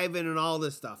diving and all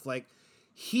this stuff.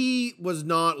 He was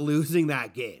not losing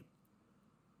that game.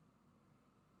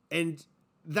 And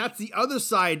that's the other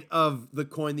side of the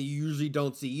coin that you usually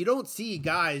don't see. You don't see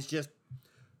guys just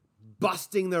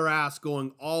busting their ass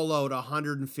going all out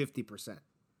 150%.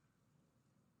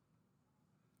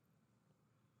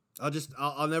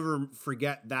 I'll never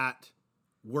forget that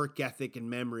work ethic and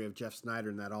memory of Jeff Snyder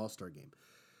in that All-Star game.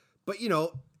 But,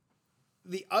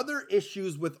 the other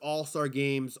issues with All-Star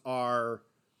games are,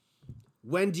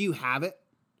 when do you have it?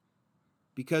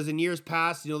 Because in years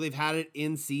past, they've had it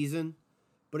in season.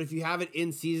 But if you have it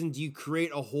in season, do you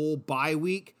create a whole bye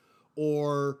week?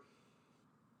 Or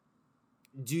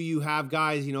do you have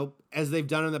guys, as they've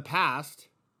done in the past,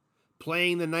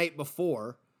 playing the night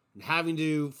before and having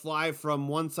to fly from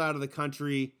one side of the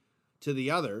country to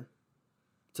the other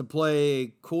to play a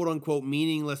quote-unquote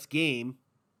meaningless game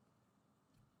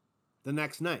the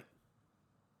next night.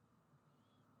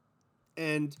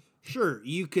 And sure,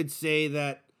 you could say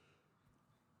that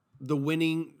the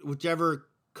winning, whichever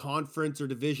conference or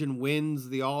division wins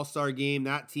the All-Star game,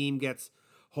 that team gets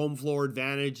home floor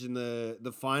advantage in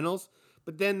the finals.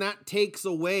 But then that takes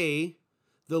away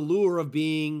the lure of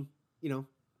being,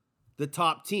 the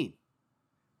top team.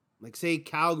 Like, say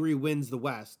Calgary wins the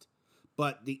West,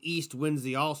 but the East wins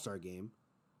the All-Star game.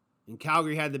 And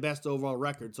Calgary had the best overall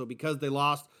record. So because they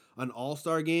lost an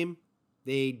All-Star game,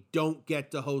 they don't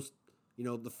get to host,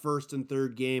 the first and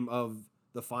third game of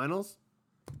the finals.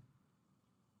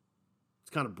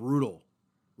 It's kind of brutal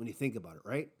when you think about it,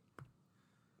 right?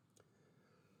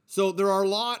 So there are a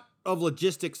lot of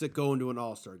logistics that go into an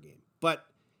All-Star game. But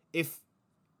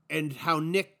and how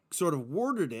Nick sort of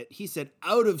worded it, he said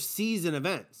out of season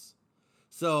events.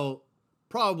 So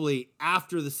probably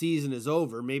after the season is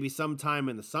over, maybe sometime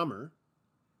in the summer.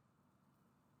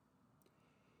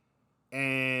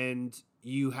 And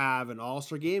you have an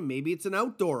All-Star game. Maybe it's an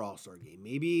outdoor All-Star game.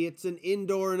 Maybe it's an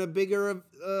indoor in a bigger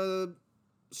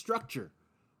structure,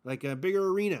 like a bigger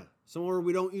arena, somewhere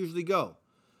we don't usually go.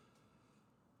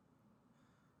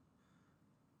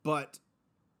 But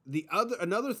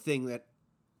another thing that,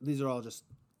 these are all just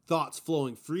thoughts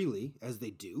flowing freely as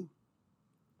they do,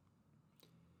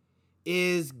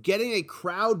 is getting a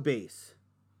crowd base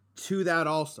to that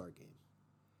All-Star game.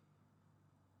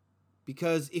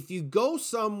 Because if you go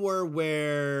somewhere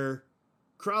where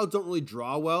crowds don't really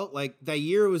draw well, like that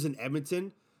year it was in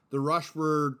Edmonton, the Rush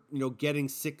were, getting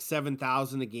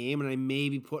 6,000-7,000 a game, and I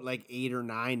maybe put like 8 or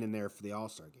 9 in there for the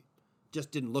All-Star game.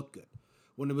 Just didn't look good.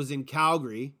 When it was in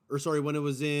when it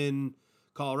was in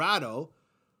Colorado,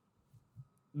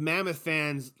 Mammoth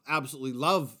fans absolutely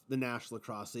love the National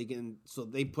Lacrosse League, and so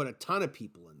they put a ton of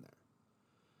people in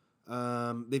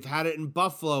there. They've had it in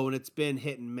Buffalo, and it's been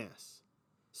hit and miss.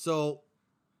 So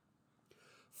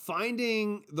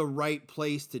finding the right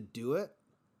place to do it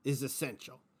is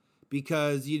essential,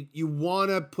 because you want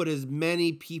to put as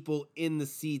many people in the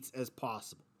seats as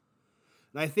possible.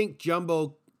 And I think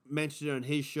Jumbo mentioned it on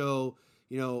his show,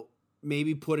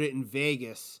 maybe put it in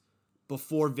Vegas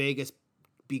before Vegas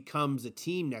becomes a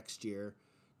team next year,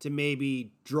 to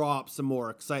maybe draw up some more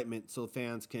excitement so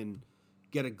fans can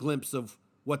get a glimpse of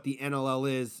what the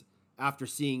NLL is after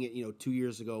seeing it, 2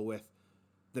 years ago with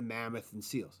the Mammoth and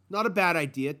Seals. Not a bad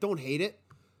idea. Don't hate it.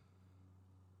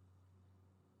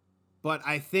 But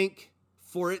I think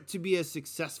for it to be as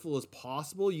successful as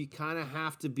possible, you kind of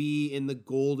have to be in the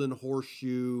golden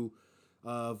horseshoe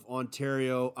of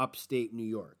Ontario, upstate New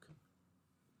York,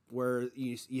 where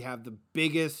you have the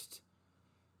biggest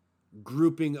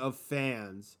grouping of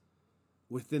fans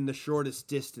within the shortest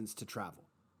distance to travel.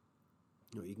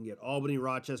 You can get Albany,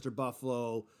 Rochester,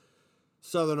 Buffalo,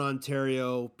 Southern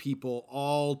Ontario people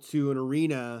all to an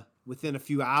arena within a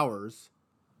few hours,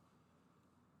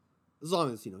 as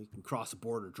long as you can cross the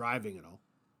border driving and all.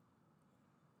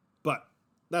 But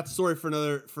that's a story for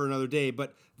another day.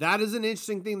 But that is an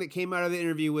interesting thing that came out of the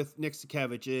interview with Nick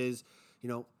Sakiewicz is,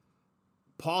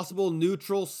 possible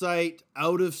neutral site,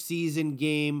 out of season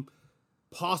game,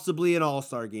 possibly an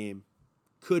All-Star game,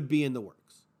 could be in the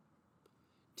works.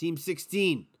 Team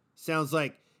 16 sounds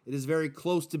like it is very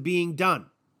close to being done.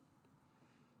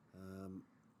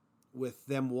 With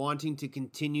them wanting to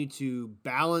continue to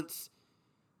balance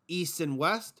East and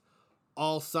West,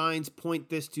 all signs point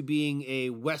this to being a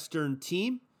Western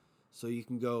team. So you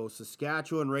can go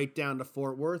Saskatchewan right down to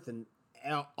Fort Worth and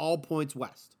all points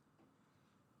west.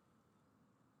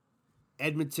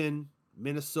 Edmonton,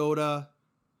 Minnesota,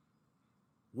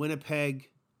 Winnipeg.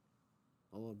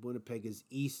 Although Winnipeg is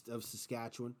east of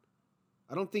Saskatchewan.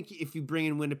 I don't think if you bring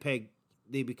in Winnipeg,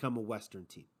 they become a Western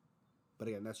team. But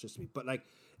again, that's just me. But like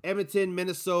Edmonton,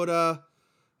 Minnesota,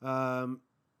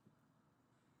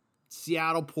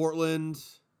 Seattle, Portland,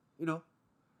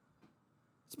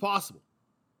 it's possible.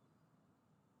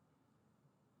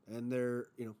 And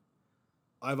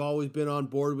I've always been on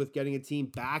board with getting a team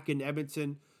back in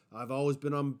Edmonton. I've always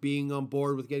been on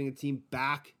board with getting a team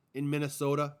back in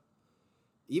Minnesota,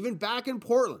 even back in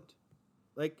Portland.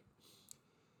 Like,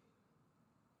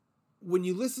 when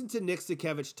you listen to Nick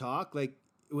Sakiewicz talk, like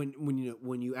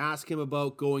when you ask him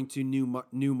about going to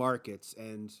new markets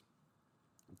and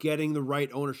getting the right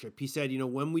ownership, he said,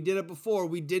 when we did it before,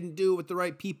 we didn't do it with the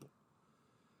right people.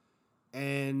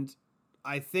 And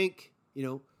I think,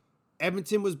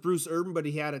 Edmonton was Bruce Urban, but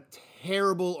he had a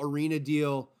terrible arena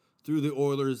deal through the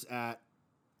Oilers at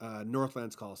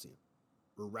Northlands Coliseum,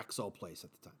 or Rexall Place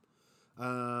at the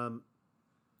time.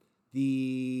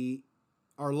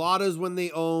 Arladas, when they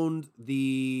owned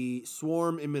the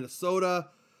Swarm in Minnesota,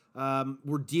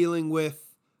 were dealing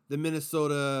with the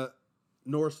Minnesota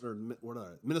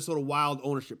Minnesota Wild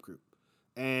ownership group,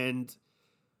 and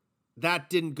that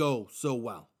didn't go so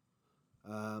well.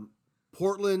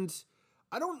 Portland,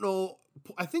 I don't know.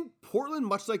 I think Portland,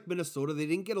 much like Minnesota, they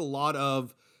didn't get a lot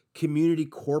of community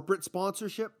corporate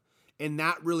sponsorship, and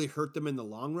that really hurt them in the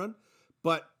long run.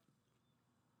 But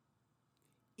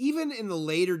even in the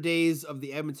later days of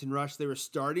the Edmonton Rush, they were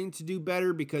starting to do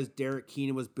better because Derek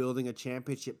Keenan was building a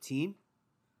championship team.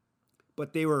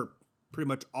 But they were pretty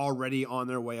much already on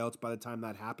their way out by the time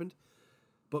that happened.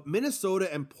 But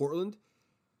Minnesota and Portland,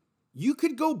 you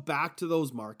could go back to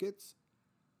those markets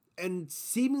and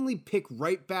seemingly pick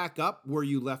right back up where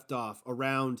you left off,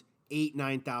 around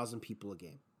 8,000-9,000 people a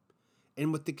game.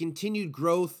 And with the continued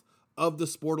growth of the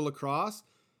sport of lacrosse,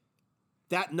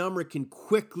 that number can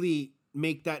quickly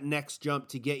make that next jump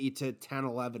to get you to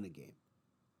 10-11 a game.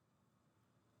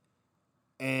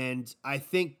 And I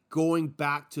think going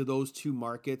back to those two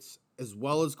markets, as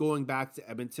well as going back to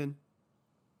Edmonton,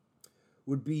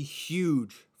 would be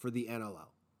huge for the NLL.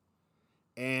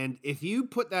 And if you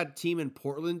put that team in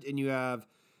Portland and you have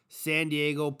San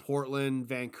Diego, Portland,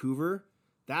 Vancouver,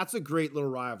 that's a great little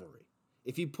rivalry.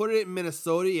 If you put it in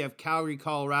Minnesota, you have Calgary,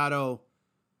 Colorado,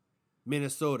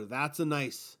 Minnesota. That's a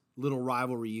nice little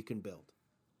rivalry you can build.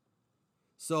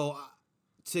 So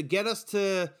to get us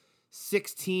to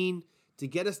 16, to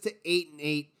get us to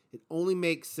 8-8, it only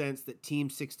makes sense that Team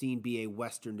 16 be a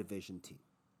Western Division team.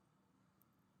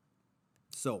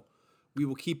 So we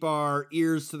will keep our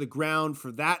ears to the ground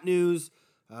for that news.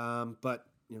 But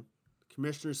the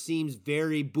commissioner seems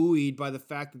very buoyed by the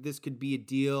fact that this could be a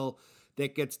deal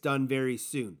that gets done very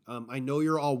soon. I know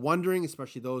you're all wondering,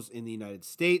 especially those in the United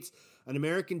States, an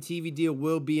American TV deal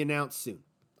will be announced soon.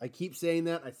 I keep saying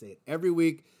that. I say it every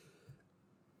week.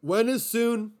 When is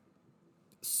soon?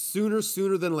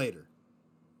 Sooner than later.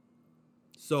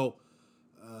 So,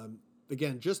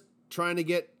 again, just trying to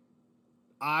get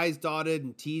I's dotted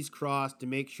and T's crossed to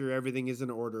make sure everything is in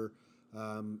order.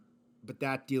 But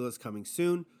that deal is coming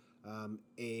soon.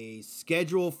 A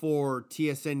schedule for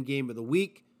TSN Game of the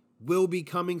Week will be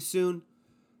coming soon.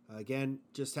 Again,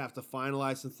 just have to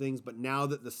finalize some things. But now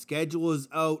that the schedule is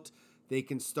out, they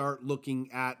can start looking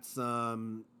at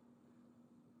some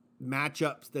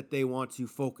matchups that they want to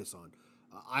focus on.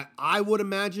 I would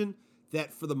imagine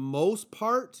that for the most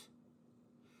part,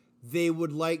 they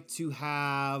would like to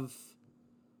have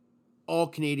all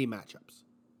Canadian matchups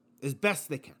as best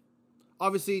they can.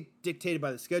 Obviously, dictated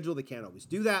by the schedule, they can't always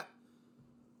do that.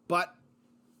 But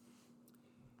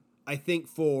I think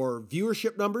for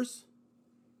viewership numbers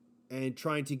and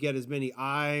trying to get as many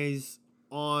eyes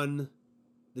on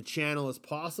the channel as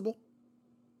possible,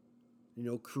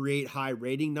 create high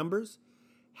rating numbers,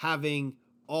 having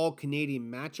all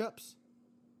Canadian matchups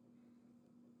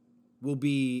will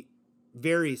be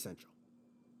very essential.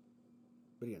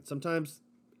 But again, sometimes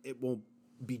it won't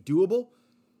be doable.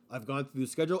 I've gone through the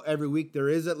schedule. Every week there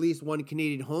is at least one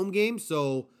Canadian home game,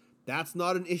 so that's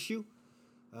not an issue.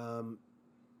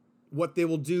 What they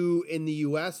will do in the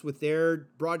U.S. with their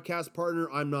broadcast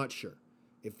partner, I'm not sure.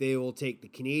 If they will take the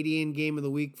Canadian Game of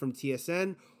the Week from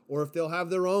TSN or if they'll have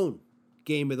their own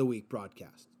Game of the Week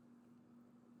broadcast.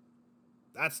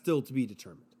 That's still to be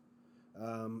determined.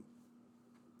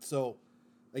 So,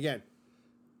 again,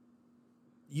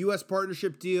 U.S.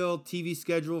 partnership deal, TV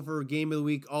schedule for Game of the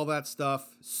Week, all that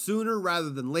stuff, sooner rather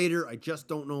than later. I just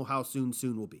don't know how soon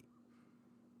will be.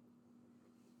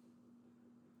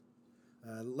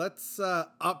 Let's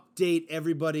update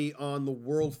everybody on the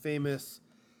world-famous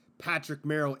Patrick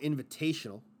Merrill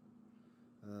Invitational,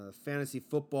 fantasy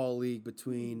football league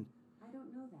between... I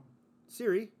don't know that.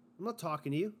 Siri, I'm not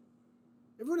talking to you.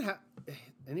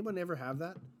 Anyone ever have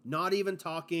that? Not even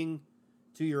talking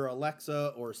to your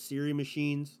Alexa or Siri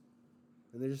machines,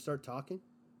 and they just start talking?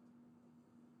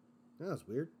 That was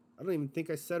weird. I don't even think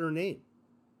I said her name.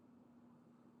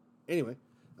 Anyway,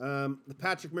 the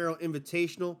Patrick Merrill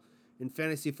Invitational in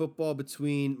fantasy football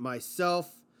between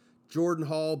myself, Jordan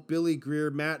Hall, Billy Greer,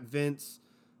 Matt Vince,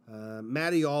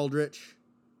 Matty Aldrich,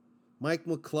 Mike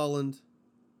McClelland,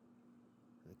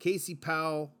 Casey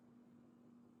Powell.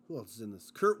 Who else is in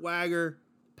this? Kurt Wagger,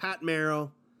 Pat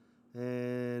Merrill,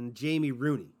 and Jamie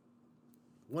Rooney.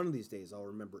 One of these days I'll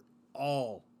remember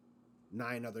all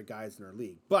 9 other guys in our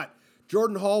league. But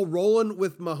Jordan Hall rolling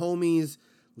with my homies,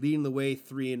 leading the way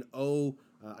 3-0.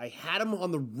 I had him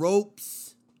on the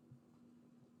ropes,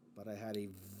 but I had a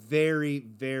very,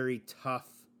 very tough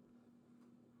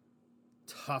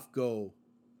go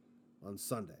on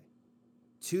Sunday.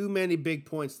 Too many big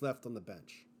points left on the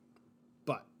bench.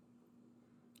 But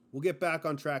we'll get back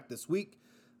on track this week.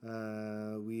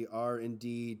 We are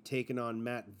indeed taking on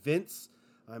Matt Vince.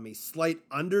 I'm a slight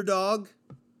underdog.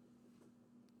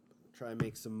 Try and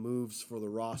make some moves for the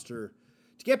roster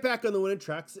to get back on the winning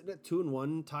track, sitting at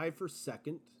 2-1, tied for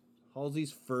second.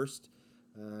 Halsey's first.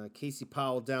 Casey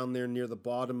Powell down there near the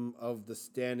bottom of the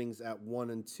standings at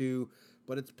 1-2.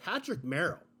 But it's Patrick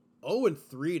Merrill,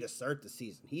 0-3 to start the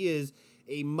season. He is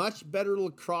a much better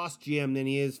lacrosse GM than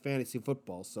he is fantasy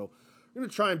football. So we're going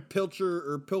to try and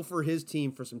pilfer his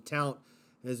team for some talent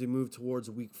as we move towards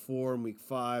week 4 and week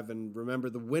 5. And remember,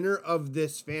 the winner of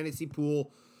this fantasy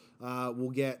pool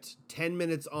will get 10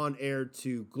 minutes on air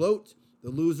to gloat. The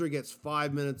loser gets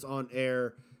 5 minutes on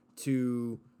air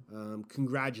to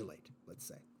congratulate, let's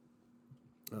say.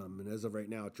 And as of right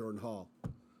now, Jordan Hall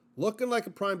looking like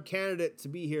a prime candidate to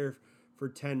be here for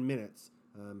 10 minutes.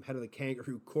 Head of the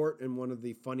Kangaroo Court and one of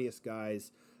the funniest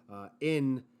guys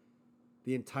in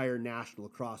the entire National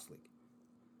Lacrosse League.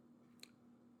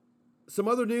 Some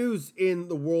other news in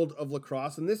the world of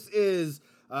lacrosse, and this is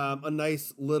a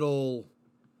nice little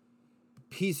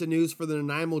piece of news for the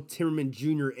Nanaimo Timmerman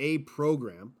Junior A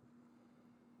program.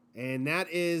 And that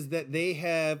is that they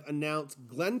have announced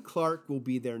Glenn Clark will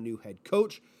be their new head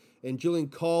coach and Julian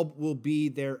Kolb will be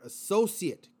their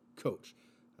associate coach.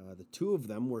 The two of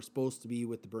them were supposed to be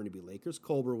with the Burnaby Lakers.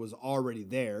 Kolber was already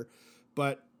there,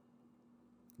 but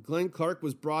Glenn Clark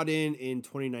was brought in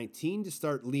 2019 to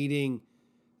start leading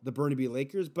the Burnaby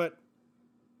Lakers, but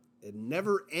it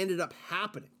never ended up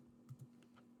happening.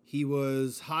 He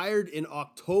was hired in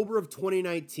October of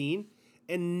 2019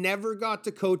 and never got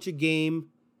to coach a game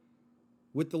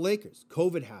with the Lakers.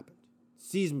 COVID happened.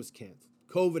 Season was canceled.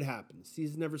 COVID happened.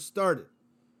 Season never started.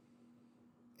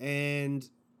 And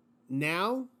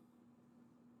now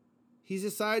he's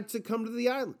decided to come to the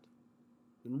island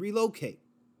and relocate.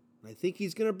 And I think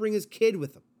he's going to bring his kid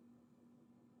with him.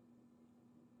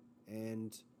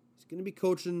 And he's going to be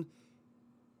coaching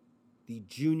the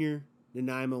junior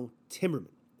Nanaimo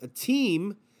Timmerman, a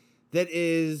team that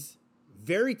is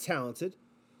very talented,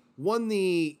 won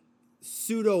the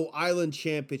Pseudo Island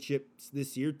Championships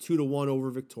this year, 2-1 over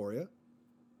Victoria.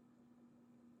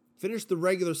 Finished the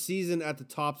regular season at the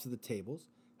tops of the tables.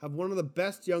 Have one of the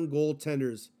best young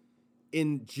goaltenders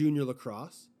in junior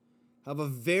lacrosse. Have a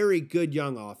very good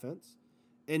young offense.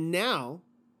 And now,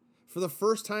 for the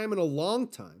first time in a long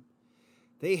time,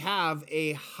 they have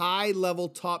a high-level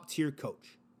top-tier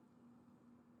coach.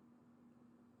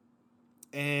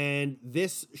 And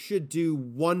this should do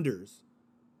wonders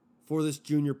for this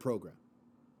junior program.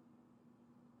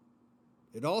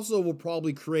 It also will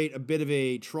probably create a bit of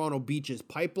a Toronto Beaches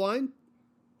pipeline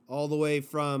all the way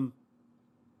from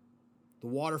the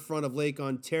waterfront of Lake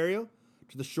Ontario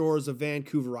to the shores of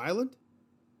Vancouver Island.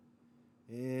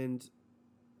 And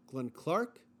Glenn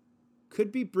Clark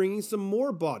could be bringing some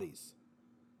more bodies.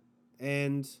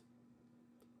 And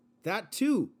that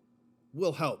too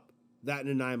will help that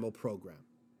Nanaimo program.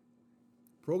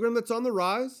 Program that's on the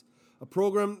rise, a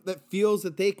program that feels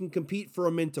that they can compete for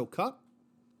a Minto Cup.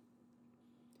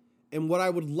 And what I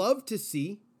would love to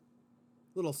see,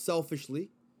 a little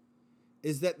selfishly,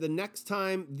 is that the next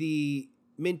time the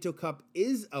Minto Cup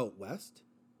is out west,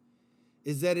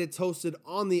 is that it's hosted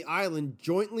on the island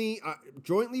jointly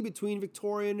between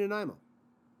Victoria and Nanaimo.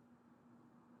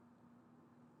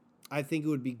 I think it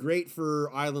would be great for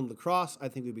Island lacrosse. I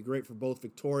think it would be great for both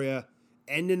Victoria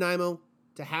and Nanaimo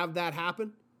to have that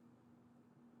happen.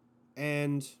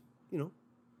 And,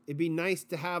 it'd be nice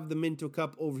to have the Minto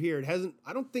Cup over here.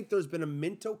 I don't think there's been a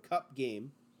Minto Cup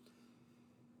game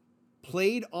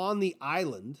played on the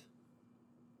island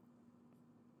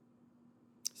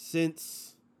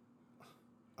since,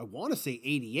 I want to say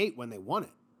 88 when they won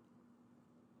it.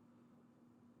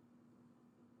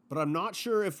 But I'm not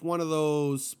sure if one of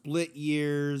those split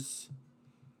years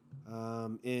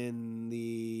in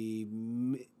the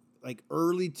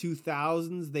early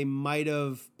 2000s, they might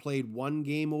have played one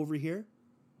game over here.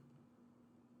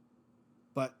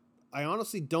 But I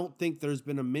honestly don't think there's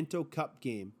been a Minto Cup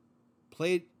game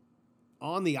played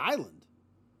on the island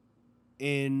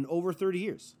in over 30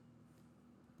 years.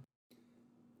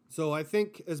 So I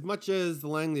think as much as the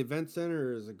Langley Event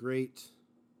Center is a great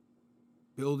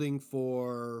building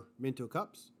for Minto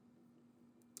Cups,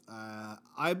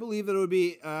 I believe that it would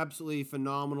be absolutely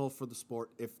phenomenal for the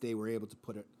sport if they were able to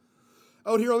put it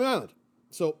out here on the island.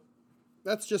 So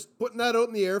that's just putting that out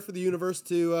in the air for the universe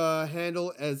to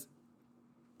handle as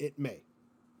it may.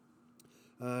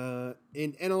 In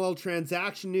NLL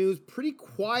transaction news, pretty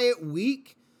quiet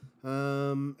week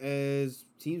as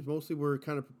teams mostly were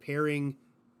kind of preparing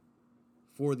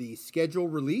for the schedule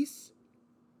release.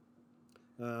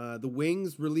 The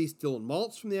Wings released Dylan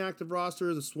Maltz from the active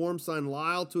roster. The Swarm signed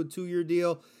Lyle to a 2-year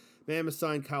deal. Mammoth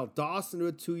signed Kyle Dawson to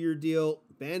a 2-year deal.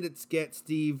 Bandits get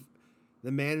Steve,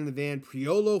 the man in the van,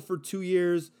 Priolo for 2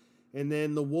 years. And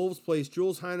then the Wolves placed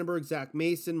Jules Heinenberg, Zach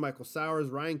Mason, Michael Sowers,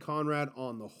 Ryan Conrad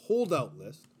on the holdout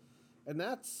list. And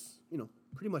that's,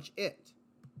 pretty much it.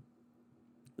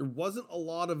 There wasn't a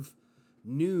lot of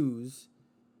news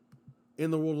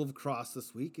in the world of lacrosse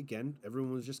this week. Again,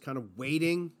 everyone was just kind of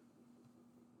waiting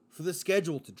for the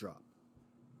schedule to drop.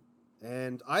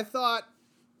 And I thought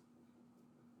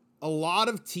a lot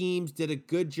of teams did a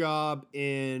good job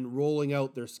in rolling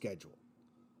out their schedule.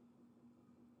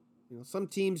 Some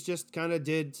teams just kind of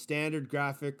did standard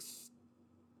graphics,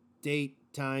 date,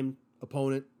 time,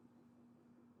 opponent.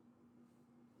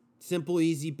 Simple,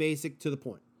 easy, basic, to the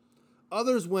point.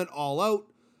 Others went all out,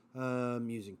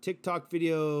 using TikTok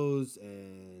videos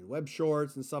and web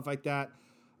shorts and stuff like that.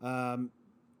 And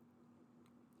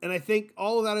I think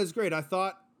all of that is great. I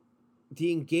thought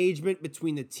the engagement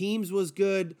between the teams was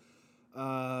good.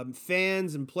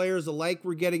 Fans and players alike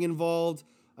were getting involved.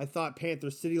 I thought Panther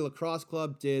City Lacrosse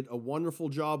Club did a wonderful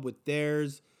job with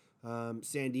theirs.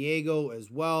 San Diego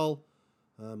as well.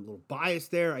 A little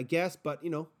biased there, I guess. But,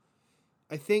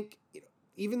 I think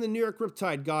even the New York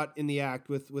Riptide got in the act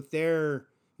with their,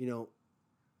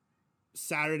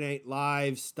 Saturday Night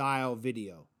Live style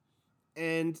video.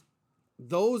 And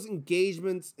those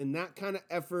engagements and that kind of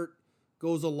effort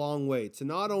goes a long way to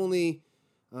not only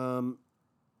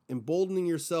emboldening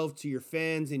yourself to your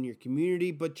fans and your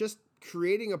community, but just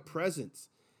creating a presence.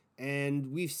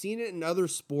 And we've seen it in other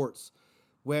sports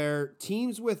where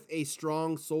teams with a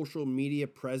strong social media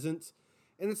presence,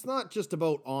 and it's not just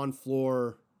about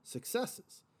on-floor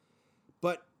successes,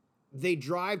 but they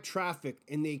drive traffic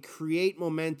and they create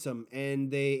momentum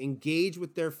and they engage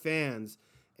with their fans.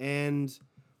 And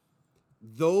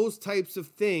those types of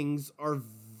things are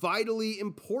vitally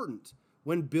important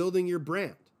when building your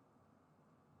brand.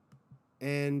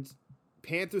 And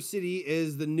Panther City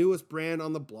is the newest brand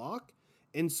on the block.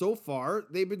 And so far,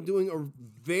 they've been doing a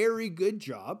very good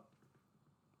job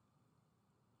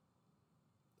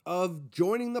of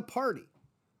joining the party.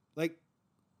 Like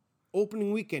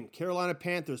opening weekend, Carolina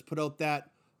Panthers put out that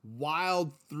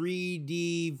wild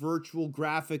 3D virtual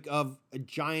graphic of a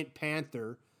giant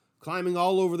panther climbing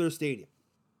all over their stadium.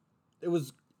 It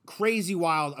was crazy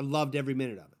wild. I loved every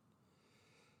minute of it.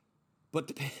 But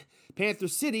the Panther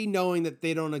City, knowing that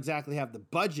they don't exactly have the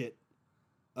budget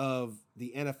of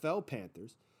the NFL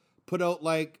Panthers, put out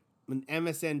like an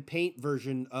MSN Paint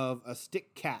version of a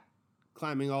stick cat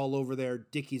climbing all over their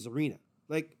Dickies Arena.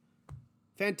 Like,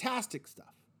 fantastic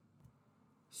stuff.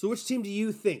 So which team do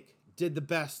you think did the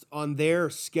best on their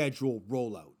schedule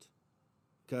rollout?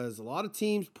 Because a lot of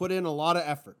teams put in a lot of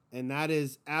effort, and that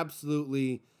is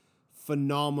absolutely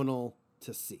phenomenal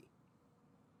to see.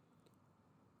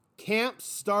 Camps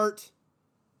start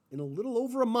in a little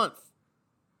over a month.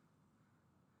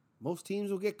 Most teams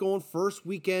will get going first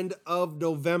weekend of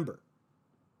November.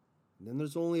 And then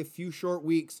there's only a few short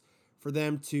weeks for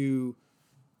them to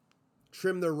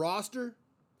trim their roster,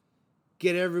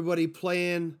 get everybody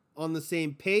playing on the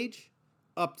same page,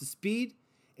 up to speed,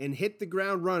 and hit the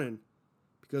ground running.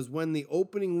 Because when the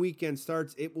opening weekend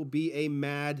starts, it will be a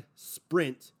mad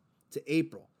sprint to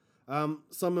April.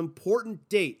 Some important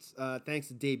dates. Thanks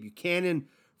to Dave Buchanan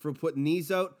for putting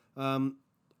these out.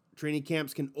 Training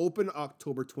camps can open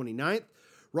October 29th.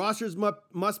 Rosters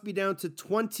must be down to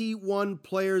 21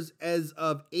 players as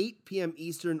of 8 p.m.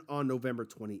 Eastern on November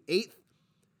 28th.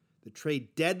 The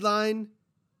trade deadline,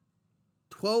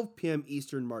 12 p.m.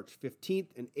 Eastern, March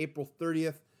 15th, and April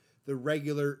 30th, the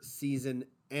regular season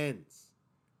ends.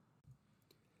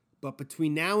 But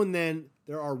between now and then,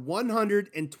 there are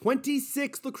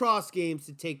 126 lacrosse games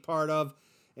to take part of,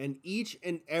 and each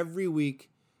and every week,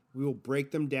 we will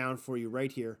break them down for you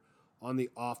right here on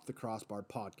the Off the Crossbar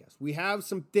podcast. We have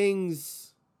some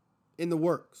things in the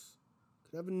works.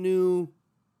 Could have a new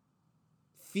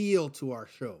feel to our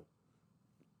show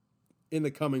in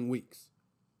the coming weeks.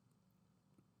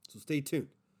 So stay tuned.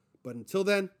 But until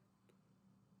then,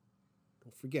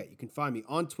 don't forget, you can find me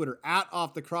on Twitter at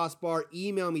Off the Crossbar.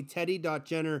 Email me,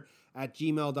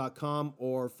 teddy.jenner@gmail.com,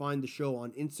 or find the show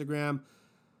on Instagram,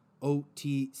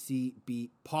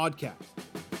 OTCB Podcast.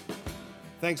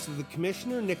 Thanks to the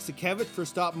commissioner, Nick Sakevich, for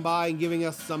stopping by and giving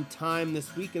us some time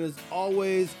this week. And as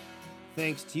always,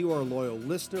 thanks to you, our loyal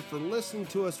listener, for listening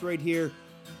to us right here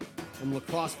on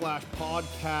Lacrosse Flash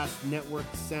Podcast Network,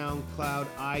 SoundCloud,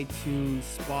 iTunes,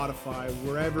 Spotify,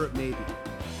 wherever it may be.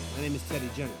 My name is Teddy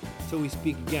Jenner. Until we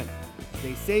speak again,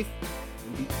 stay safe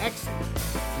and be excellent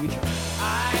to each other.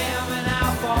 I am an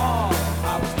outlaw.